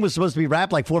 Like, that thing was supposed to be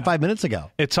rapped like 4 or 5 minutes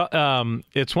ago. It's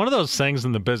one of those things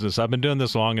in the business. I've been doing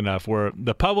this long enough where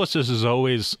the publicist is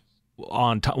always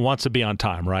wants to be on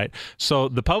time, right? So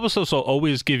the publicist will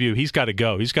always give you, he's got to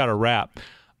go, he's got to rap.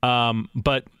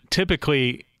 But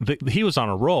typically he was on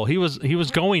a roll. He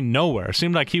was going nowhere. It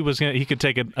seemed like he could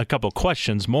take a couple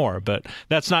questions more, but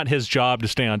that's not his job to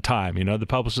stay on time. You know, the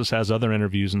publicist has other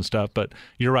interviews and stuff, but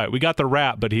you're right. We got the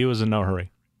rap, but he was in no hurry.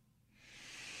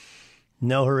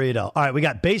 No hurry at all. All right, we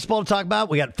got baseball to talk about.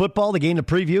 We got football, the game to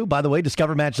preview. By the way,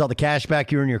 Discover matches all the cash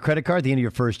back you earn your credit card at the end of your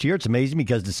first year. It's amazing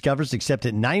because Discover's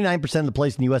accepted 99% of the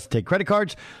places in the U.S. to take credit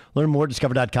cards. Learn more at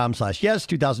discover.com/yes.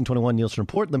 2021 Nielsen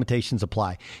Report. Limitations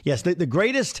apply. Yes, the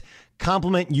greatest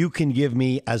compliment you can give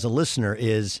me as a listener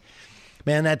is,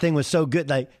 man, that thing was so good.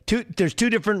 Like, there's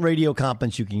two different radio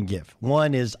compliments you can give.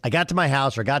 One is, I got to my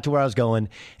house or got to where I was going,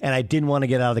 and I didn't want to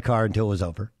get out of the car until it was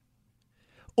over.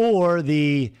 Or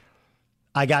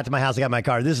I got to my house, I got my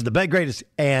car. This is the greatest.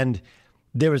 And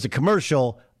there was a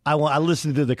commercial. I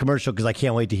listened to the commercial because I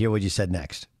can't wait to hear what you said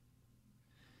next.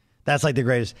 That's like the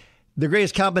greatest. The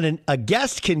greatest compliment a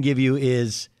guest can give you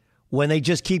is when they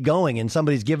just keep going and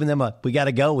somebody's giving them we got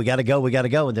to go.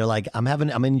 And they're like,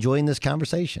 I'm enjoying this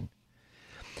conversation.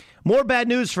 More bad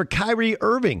news for Kyrie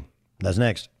Irving. That's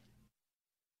next.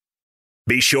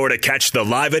 Be sure to catch the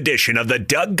live edition of the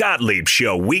Doug Gottlieb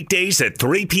Show weekdays at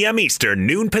 3 p.m. Eastern,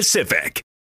 noon Pacific.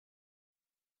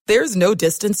 There's no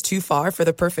distance too far for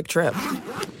the perfect trip.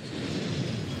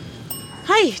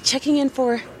 Hi, checking in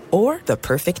for... Or the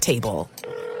perfect table.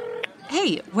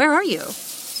 Hey, where are you?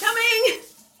 Coming!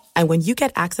 And when you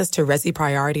get access to Resi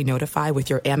Priority Notify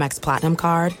with your Amex Platinum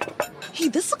card... Hey,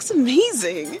 this looks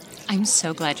amazing. I'm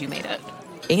so glad you made it.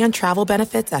 And travel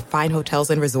benefits at fine hotels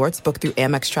and resorts booked through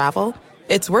Amex Travel...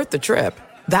 It's worth the trip.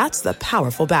 That's the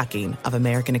powerful backing of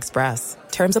American Express.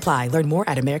 Terms apply. Learn more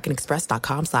at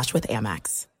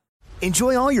americanexpress.com/withAmex.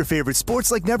 Enjoy all your favorite sports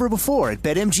like never before at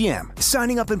BetMGM.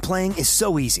 Signing up and playing is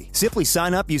so easy. Simply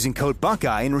sign up using code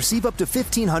Buckeye and receive up to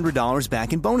 $1,500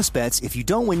 back in bonus bets if you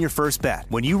don't win your first bet.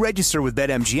 When you register with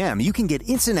BetMGM, you can get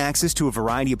instant access to a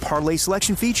variety of parlay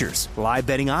selection features, live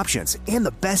betting options, and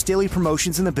the best daily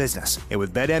promotions in the business. And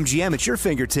with BetMGM at your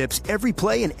fingertips, every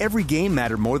play and every game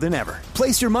matter more than ever.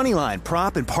 Place your moneyline,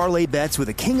 prop, and parlay bets with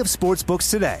the king of sportsbooks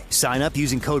today. Sign up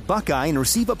using code Buckeye and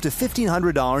receive up to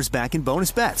 $1,500 back in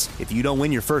bonus bets if you don't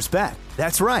win your first bet.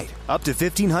 That's right, up to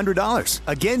 $1,500.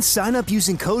 Again, sign up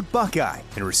using code Buckeye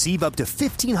and receive up to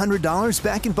 $1,500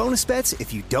 back in bonus bets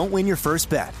if you don't win your first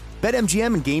bet.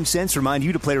 BetMGM and GameSense remind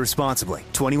you to play responsibly.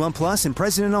 21 plus and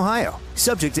present in Ohio.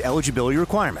 Subject to eligibility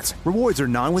requirements. Rewards are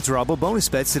non-withdrawable bonus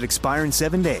bets that expire in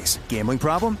 7 days. Gambling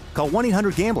problem? Call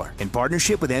 1-800-GAMBLER in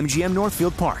partnership with MGM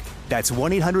Northfield Park. That's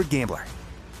 1-800-GAMBLER.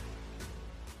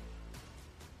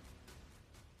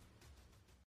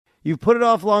 You've put it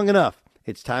off long enough.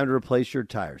 It's time to replace your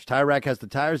tires. Tire Rack has the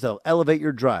tires that'll elevate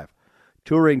your drive.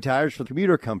 Touring tires for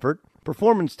commuter comfort,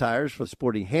 performance tires for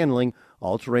sporty handling,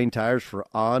 all-terrain tires for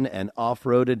on- and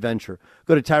off-road adventure.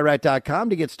 Go to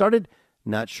TireRack.com to get started.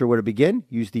 Not sure where to begin?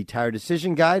 Use the Tire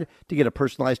Decision Guide to get a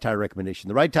personalized tire recommendation.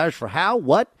 The right tires for how,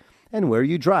 what, and where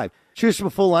you drive. Choose from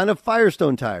a full line of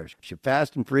Firestone tires. Ship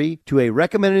fast and free to a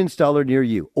recommended installer near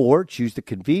you. Or choose the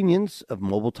convenience of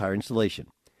mobile tire installation.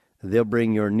 They'll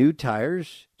bring your new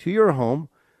tires to your home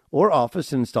or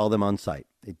office and install them on site.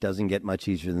 It doesn't get much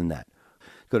easier than that.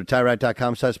 Go to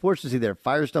TireRack.com/sports to see their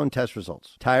Firestone test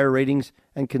results, tire ratings,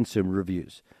 and consumer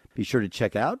reviews. Be sure to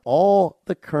check out all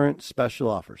the current special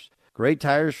offers. Great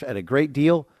tires at a great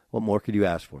deal. What more could you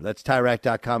ask for? That's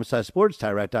TireRack.com/sports,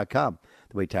 TireRack.com,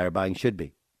 the way tire buying should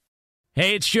be.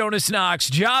 Hey, it's Jonas Knox.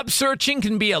 Job searching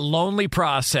can be a lonely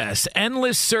process.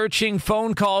 Endless searching,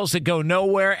 phone calls that go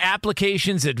nowhere,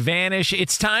 applications that vanish.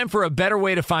 It's time for a better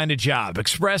way to find a job.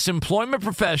 Express Employment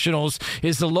Professionals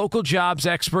is the local jobs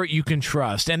expert you can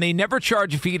trust, and they never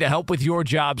charge a fee to help with your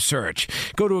job search.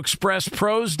 Go to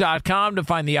expresspros.com to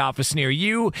find the office near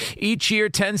you. Each year,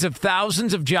 tens of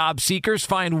thousands of job seekers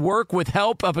find work with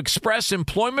help of Express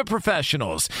Employment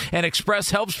Professionals, and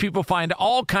Express helps people find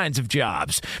all kinds of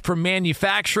jobs, from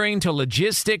manufacturing to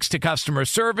logistics to customer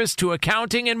service to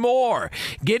accounting and more.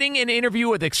 Getting an interview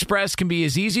with Express can be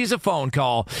as easy as a phone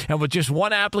call, and with just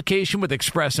one application with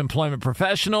Express Employment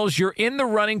Professionals, you're in the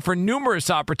running for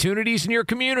numerous opportunities in your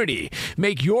community.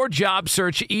 Make your job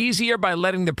search easier by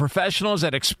letting the professionals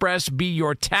at Express be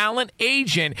your talent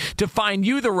agent to find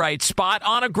you the right spot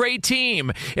on a great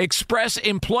team. Express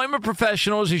Employment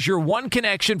Professionals is your one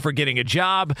connection for getting a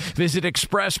job. Visit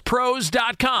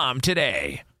expresspros.com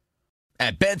today.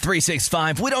 At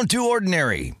Bet365, we don't do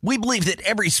ordinary. We believe that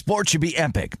every sport should be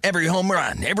epic. Every home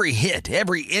run, every hit,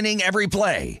 every inning, every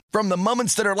play. From the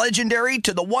moments that are legendary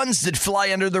to the ones that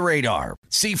fly under the radar.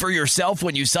 See for yourself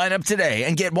when you sign up today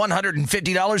and get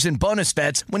 $150 in bonus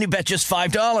bets when you bet just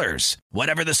 $5.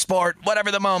 Whatever the sport, whatever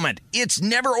the moment, it's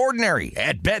never ordinary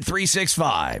at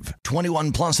Bet365.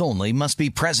 21 plus only. Must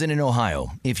be present in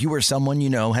Ohio. If you or someone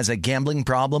you know has a gambling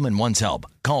problem and wants help,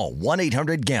 call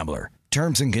 1-800-GAMBLER.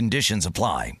 Terms and conditions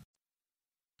apply.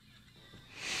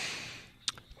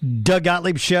 Doug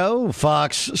Gottlieb Show,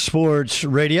 Fox Sports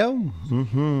Radio.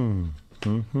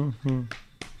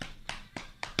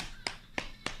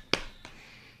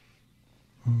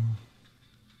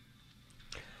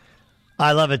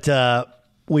 I love it.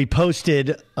 We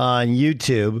posted on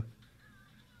YouTube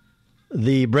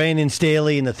the Brandon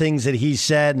Staley and the things that he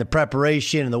said and the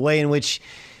preparation and the way in which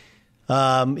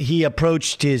he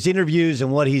approached his interviews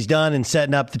and what he's done and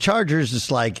setting up the Chargers. It's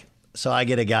like, so I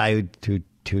get a guy who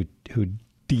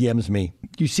DMs me.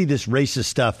 You see this racist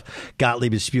stuff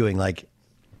Gottlieb is spewing. Like,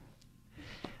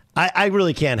 I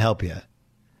really can't help you.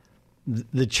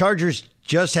 The Chargers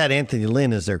just had Anthony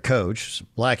Lynn as their coach,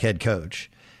 black head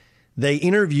coach. They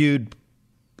interviewed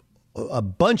a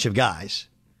bunch of guys,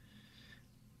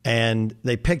 and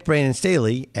they picked Brandon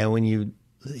Staley. And when you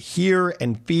hear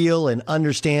and feel and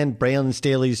understand Brandon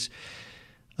Staley's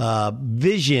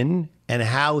vision and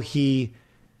how the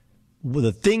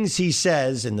things he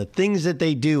says and the things that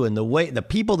they do and the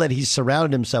people that he's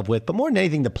surrounded himself with, but more than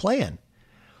anything, the plan.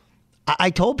 I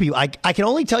told people, I can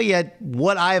only tell you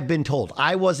what I have been told.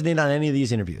 I wasn't in on any of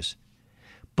these interviews,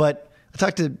 but I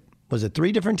talked to, was it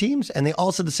 3 different teams? And they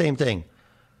all said the same thing.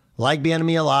 Like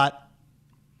Bieniemy a lot.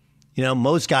 You know,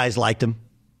 most guys liked him.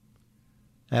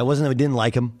 It wasn't that we didn't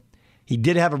like him. He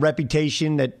did have a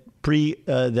reputation that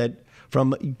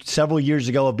from several years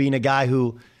ago of being a guy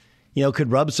who, you know,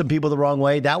 could rub some people the wrong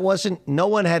way. No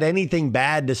one had anything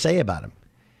bad to say about him.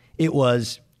 It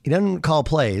was, he doesn't call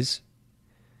plays.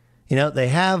 You know, they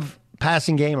have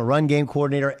passing game, a run game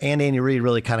coordinator, and Andy Reid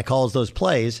really kind of calls those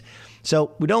plays.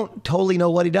 So we don't totally know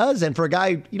what he does. And for a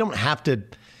guy, you don't have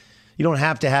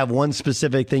to have one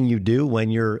specific thing you do when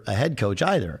you're a head coach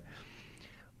either.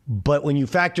 But when you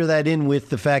factor that in with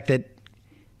the fact that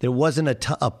there wasn't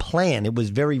a plan, it was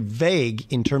very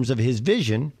vague in terms of his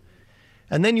vision.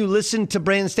 And then you listen to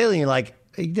Brandon Staley and you're like,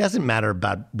 it doesn't matter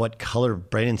about what color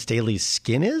Brandon Staley's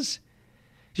skin is.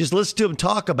 Just listen to him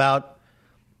talk about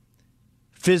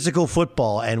physical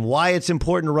football and why it's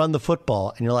important to run the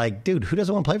football. And you're like, dude, who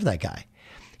doesn't want to play for that guy?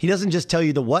 He doesn't just tell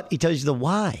you the what, he tells you the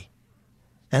why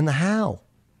and the how.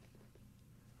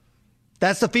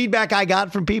 That's the feedback I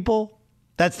got from people.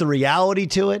 That's the reality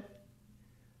to it.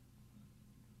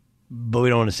 But we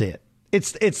don't want to see it.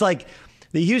 It's like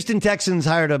the Houston Texans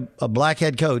hired a black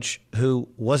head coach who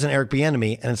wasn't Eric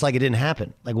Bieniemy, and it's like it didn't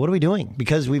happen. Like, what are we doing?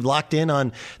 Because we've locked in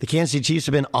on the Kansas City Chiefs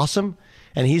have been awesome,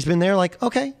 and he's been there like,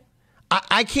 okay.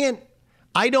 I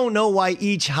don't know why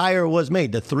each hire was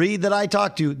made. The 3 that I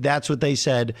talked to, that's what they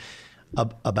said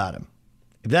about him.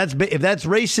 If that's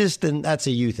racist, then that's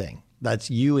a you thing.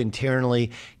 That's you internally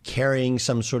carrying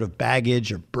some sort of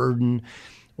baggage or burden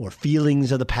or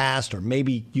feelings of the past, or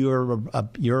maybe you're a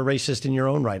racist in your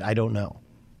own right. I don't know.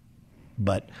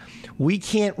 But we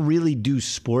can't really do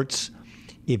sports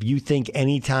if you think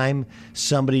anytime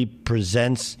somebody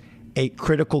presents a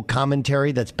critical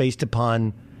commentary that's based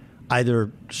upon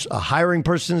either a hiring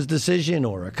person's decision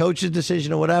or a coach's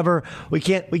decision or whatever, we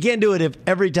can't do it if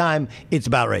every time it's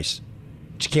about race.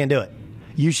 You can't do it.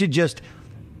 You should just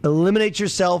eliminate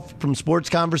yourself from sports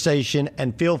conversation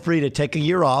and feel free to take a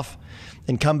year off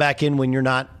and come back in when you're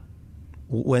not,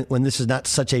 when this is not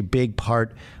such a big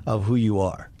part of who you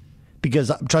are.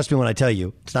 Because trust me when I tell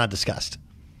you, it's not discussed.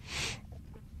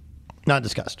 Not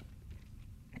discussed.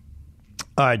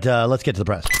 All right, let's get to the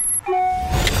press.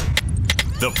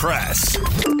 The press.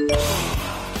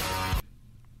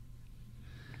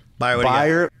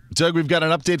 Buyer. Doug, we've got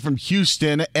an update from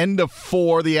Houston. End of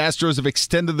 4. The Astros have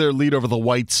extended their lead over the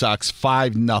White Sox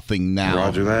 5-0 now.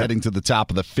 Roger that. Heading to the top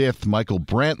of the 5th, Michael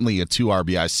Brantley, a 2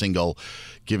 RBI single,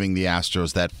 giving the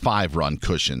Astros that 5-run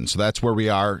cushion. So that's where we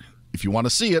are. If you want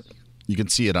to see it, you can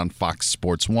see it on Fox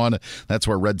Sports 1. That's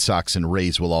where Red Sox and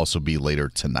Rays will also be later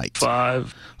tonight.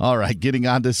 5. All right, getting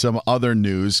on to some other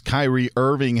news. Kyrie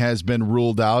Irving has been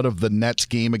ruled out of the Nets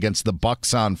game against the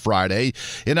Bucks on Friday.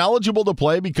 Ineligible to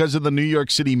play because of the New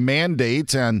York City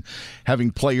mandate and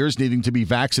having players needing to be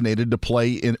vaccinated to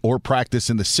play in or practice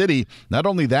in the city. Not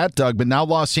only that, Doug, but now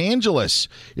Los Angeles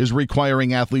is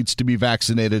requiring athletes to be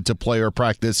vaccinated to play or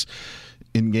practice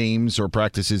in games or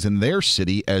practices in their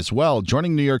city as well,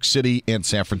 joining New York City and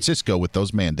San Francisco with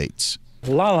those mandates.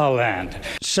 La La Land.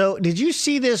 So did you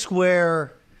see this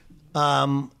where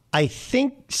I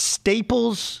think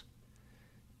Staples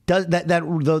does that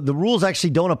the rules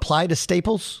actually don't apply to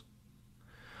Staples?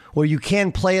 Where you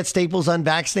can play at Staples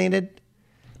unvaccinated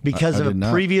because of a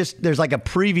previous there's like a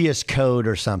previous code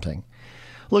or something.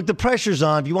 Look, the pressure's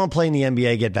on. If you want to play in the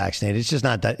NBA, get vaccinated. It's just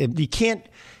not that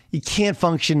you can't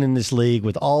function in this league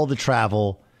with all the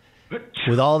travel,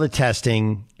 with all the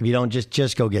testing, if you don't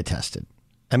just go get tested.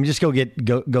 I mean, just go get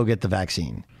the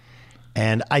vaccine.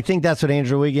 And I think that's what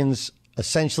Andrew Wiggins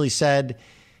essentially said.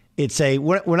 It's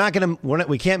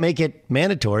we can't make it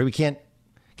mandatory. We can't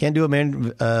do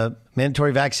a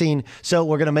mandatory vaccine. So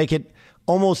we're going to make it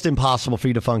almost impossible for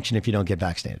you to function if you don't get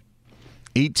vaccinated.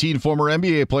 18 former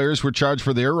NBA players were charged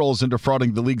for their roles in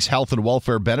defrauding the league's health and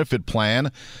welfare benefit plan,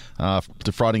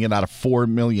 defrauding it out of $4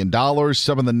 million.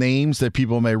 Some of the names that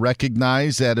people may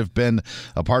recognize that have been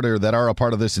a part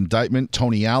of this indictment: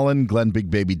 Tony Allen, Glenn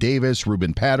Big Baby Davis,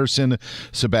 Ruben Patterson,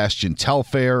 Sebastian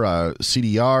Telfair,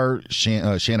 CDR,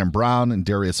 Shannon Brown, and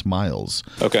Darius Miles.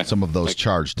 Okay. Some of those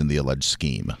charged in the alleged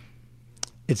scheme.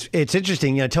 It's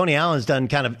interesting. You know, Tony Allen's done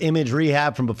kind of image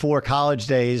rehab from before college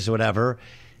days or whatever.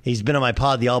 He's been on my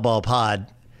pod, the All Ball Pod.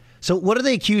 So what are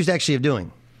they accused actually of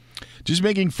doing? Just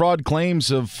making fraud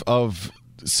claims of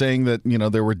saying that, you know,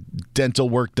 there were dental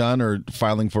work done or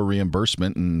filing for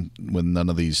reimbursement, and when none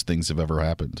of these things have ever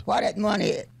happened. Why that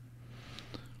money?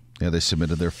 Yeah, they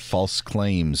submitted their false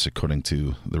claims according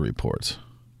to the report.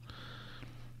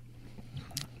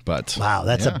 But wow,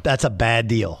 that's a bad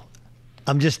deal.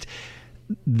 I'm just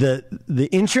the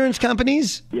insurance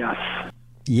companies. Yes.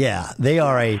 Yeah, they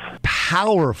are a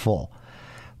powerful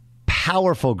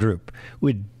group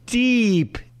with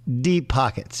deep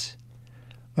pockets.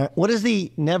 What is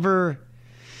the never?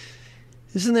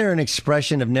 Isn't there an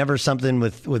expression of never something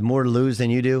with more to lose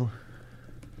than you do?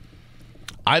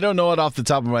 I don't know it off the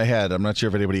top of my head. I'm not sure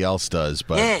if anybody else does,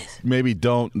 but maybe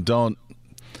don't.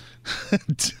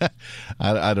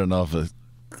 I don't know if a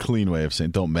clean way of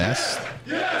saying don't mess.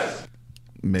 Yes.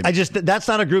 Maybe. That's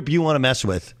not a group you want to mess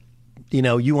with. You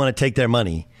know, you want to take their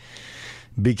money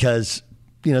because,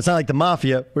 you know, it's not like the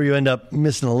mafia where you end up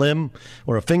missing a limb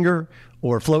or a finger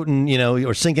or floating, you know,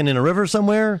 or sinking in a river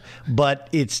somewhere. But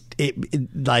it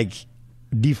like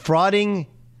defrauding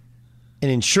an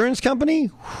insurance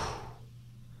company.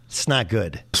 It's not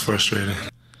good. It's frustrating.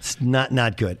 It's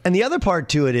not good. And the other part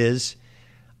to it is,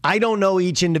 I don't know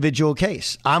each individual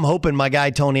case. I'm hoping my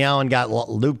guy Tony Allen got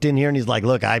looped in here and he's like,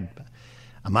 look, I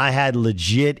had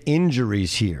legit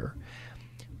injuries here.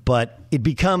 But it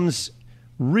becomes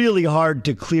really hard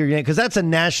to clear your name because that's a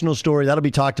national story. That'll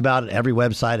be talked about at every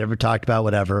website, ever talked about,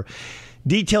 whatever.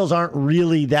 Details aren't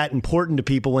really that important to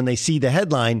people when they see the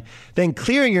headline. Then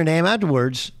clearing your name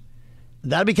afterwards,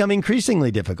 that'll become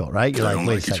increasingly difficult, right? You're like,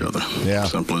 wait a second. They don't like each other. Yeah.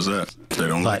 Simple as that. They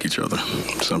don't like each other.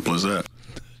 Simple as that.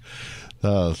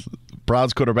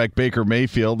 Browns quarterback Baker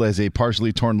Mayfield has a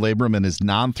partially torn labrum in his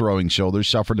non-throwing shoulder,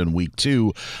 suffered in week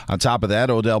 2. On top of that,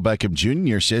 Odell Beckham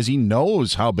Jr. says he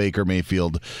knows how Baker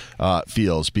Mayfield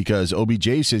feels because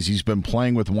OBJ says he's been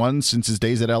playing with one since his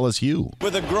days at LSU.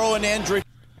 With a growing injury.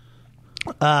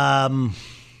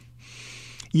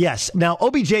 Yes. Now,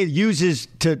 OBJ uses,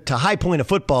 to high point of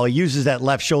football, he uses that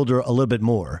left shoulder a little bit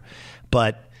more.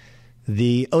 But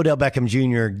the Odell Beckham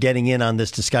Jr. getting in on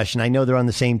this discussion, I know they're on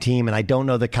the same team, and I don't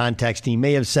know the context. He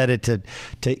may have said it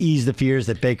to ease the fears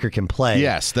that Baker can play.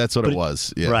 Yes, that's what it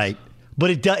was. Yeah. Right.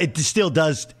 But it still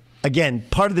does. Again,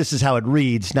 part of this is how it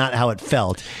reads, not how it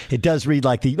felt. It does read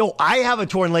like I have a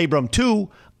torn labrum too.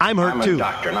 I'm hurt too. I'm a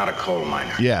doctor, not a coal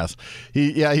miner. Yes.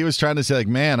 He was trying to say, like,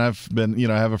 man, I've been,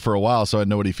 have it for a while, so I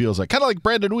know what he feels like. Kind of like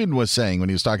Brandon Whedon was saying when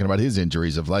he was talking about his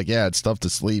injuries of like, yeah, it's tough to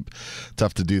sleep,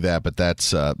 tough to do that. But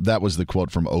that was the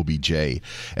quote from OBJ.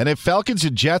 And if Falcons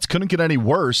and Jets couldn't get any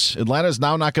worse, Atlanta's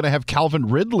now not going to have Calvin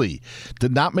Ridley.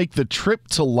 Did not make the trip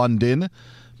to London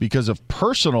because of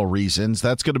personal reasons.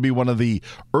 That's going to be one of the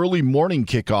early morning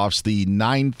kickoffs, the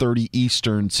 9:30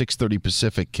 Eastern, 6:30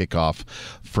 Pacific kickoff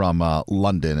from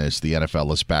London, as the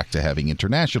NFL is back to having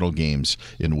international games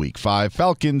in Week 5.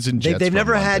 Falcons and Jets. They've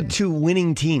never London. had two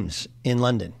winning teams in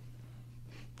London.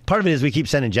 Part of it is we keep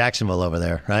sending Jacksonville over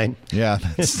there, right? Yeah.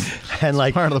 And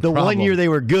like part of the problem. 1 year they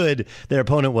were good, their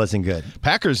opponent wasn't good.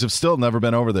 Packers have still never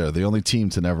been over there. The only team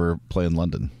to never play in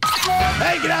London.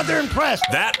 Hey, get out there and press.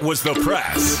 That was the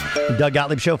press. Doug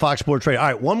Gottlieb Show, Fox Sports Radio. All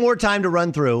right, one more time to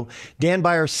run through. Dan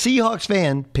Byer, Seahawks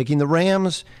fan, picking the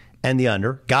Rams and the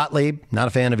under. Gottlieb, not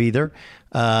a fan of either,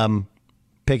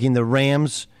 picking the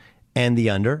Rams and the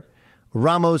under.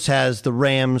 Ramos has the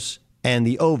Rams and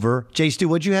the over. Jay Stu,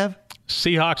 what'd you have?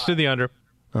 Seahawks to the under.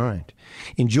 All right.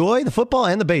 Enjoy the football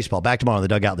and the baseball. Back tomorrow on the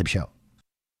Doug Gottlieb Show.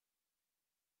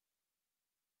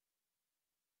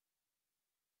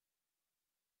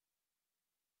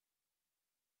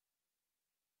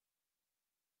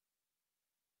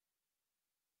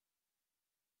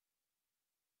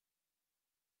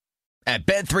 At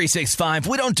Bet365,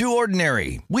 we don't do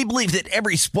ordinary. We believe that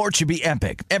every sport should be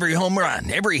epic. Every home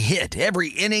run, every hit, every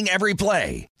inning, every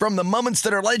play. From the moments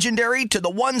that are legendary to the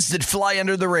ones that fly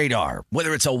under the radar.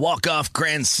 Whether it's a walk-off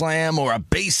grand slam or a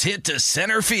base hit to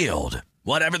center field.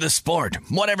 Whatever the sport,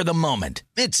 whatever the moment.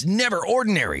 It's never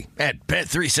ordinary at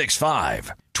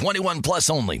Bet365. 21 plus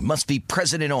only. Must be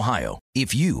present in Ohio.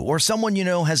 If you or someone you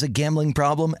know has a gambling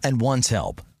problem and wants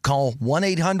help, call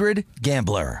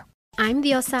 1-800-GAMBLER. I'm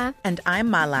Diosa. And I'm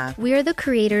Mala. We are the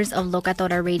creators of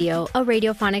Locatora Radio, a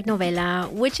radiophonic novela,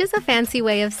 which is a fancy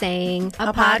way of saying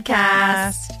a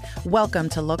podcast. Welcome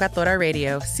to Locatora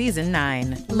Radio, Season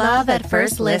 9. Love at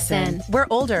first listen. We're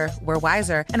older, we're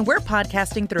wiser, and we're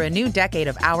podcasting through a new decade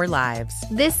of our lives.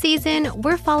 This season,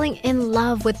 we're falling in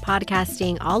love with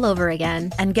podcasting all over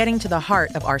again. And getting to the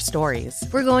heart of our stories.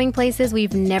 We're going places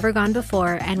we've never gone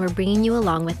before, and we're bringing you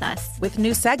along with us. With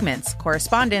new segments,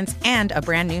 correspondence, and a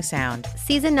brand new sound.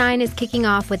 Season 9 is kicking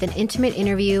off with an intimate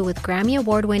interview with Grammy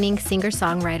Award-winning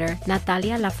singer-songwriter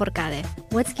Natalia Lafourcade.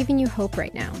 What's giving you hope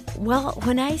right now? Well,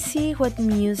 when I see what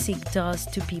music does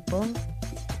to people,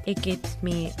 it gives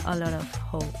me a lot of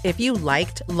hope. If you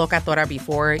liked Locatora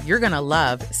before, you're going to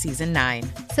love Season 9.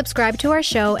 Subscribe to our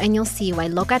show and you'll see why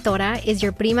Locatora is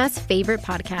your prima's favorite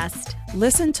podcast.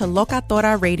 Listen to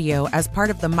Locatora Radio as part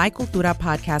of the My Cultura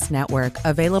Podcast Network,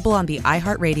 available on the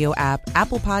iHeartRadio app,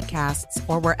 Apple Podcasts,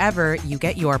 or wherever you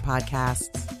get your podcasts.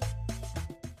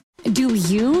 Do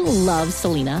you love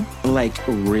Selena? Like,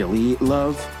 really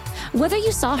love? Whether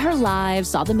you saw her live,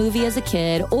 saw the movie as a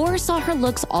kid, or saw her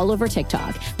looks all over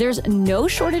TikTok, there's no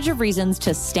shortage of reasons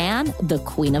to stan the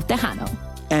Queen of Tejano.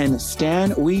 And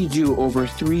Stan, we do over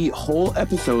 3 whole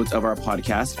episodes of our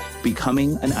podcast,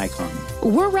 Becoming an Icon.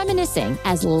 We're reminiscing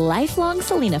as lifelong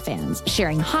Selena fans,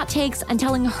 sharing hot takes and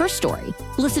telling her story.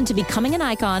 Listen to Becoming an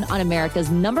Icon on America's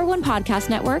 #1 podcast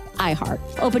network, iHeart.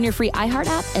 Open your free iHeart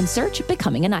app and search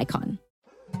Becoming an Icon.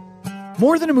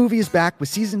 More Than a Movie is back with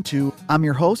Season 2. I'm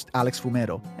your host, Alex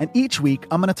Fumero. And each week,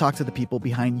 I'm going to talk to the people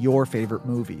behind your favorite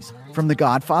movies. From The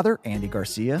Godfather, Andy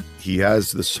Garcia. He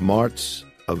has the smarts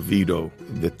of Vito,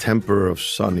 the temper of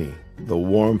Sonny, the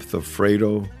warmth of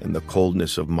Fredo, and the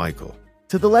coldness of Michael.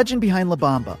 To the legend behind La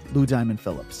Bamba, Lou Diamond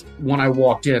Phillips. When I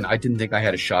walked in, I didn't think I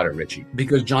had a shot at Richie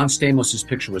because John Stamos'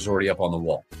 picture was already up on the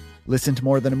wall. Listen to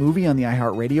More Than a Movie on the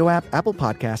iHeartRadio app, Apple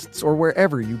Podcasts, or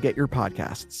wherever you get your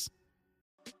podcasts.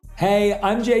 Hey,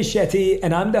 I'm Jay Shetty,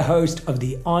 and I'm the host of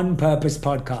the On Purpose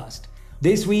podcast.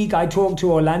 This week, I talked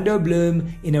to Orlando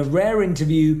Bloom in a rare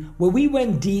interview where we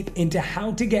went deep into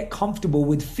how to get comfortable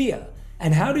with fear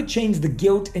and how to change the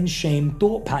guilt and shame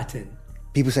thought pattern.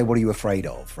 People say, what are you afraid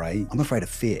of, right? I'm afraid of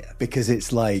fear because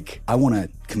it's like I want to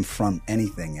confront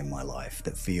anything in my life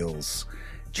that feels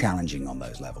challenging on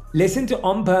those levels. Listen to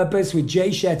On Purpose with Jay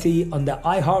Shetty on the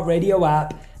iHeartRadio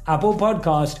app, Apple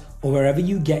Podcast, or wherever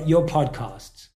you get your podcasts.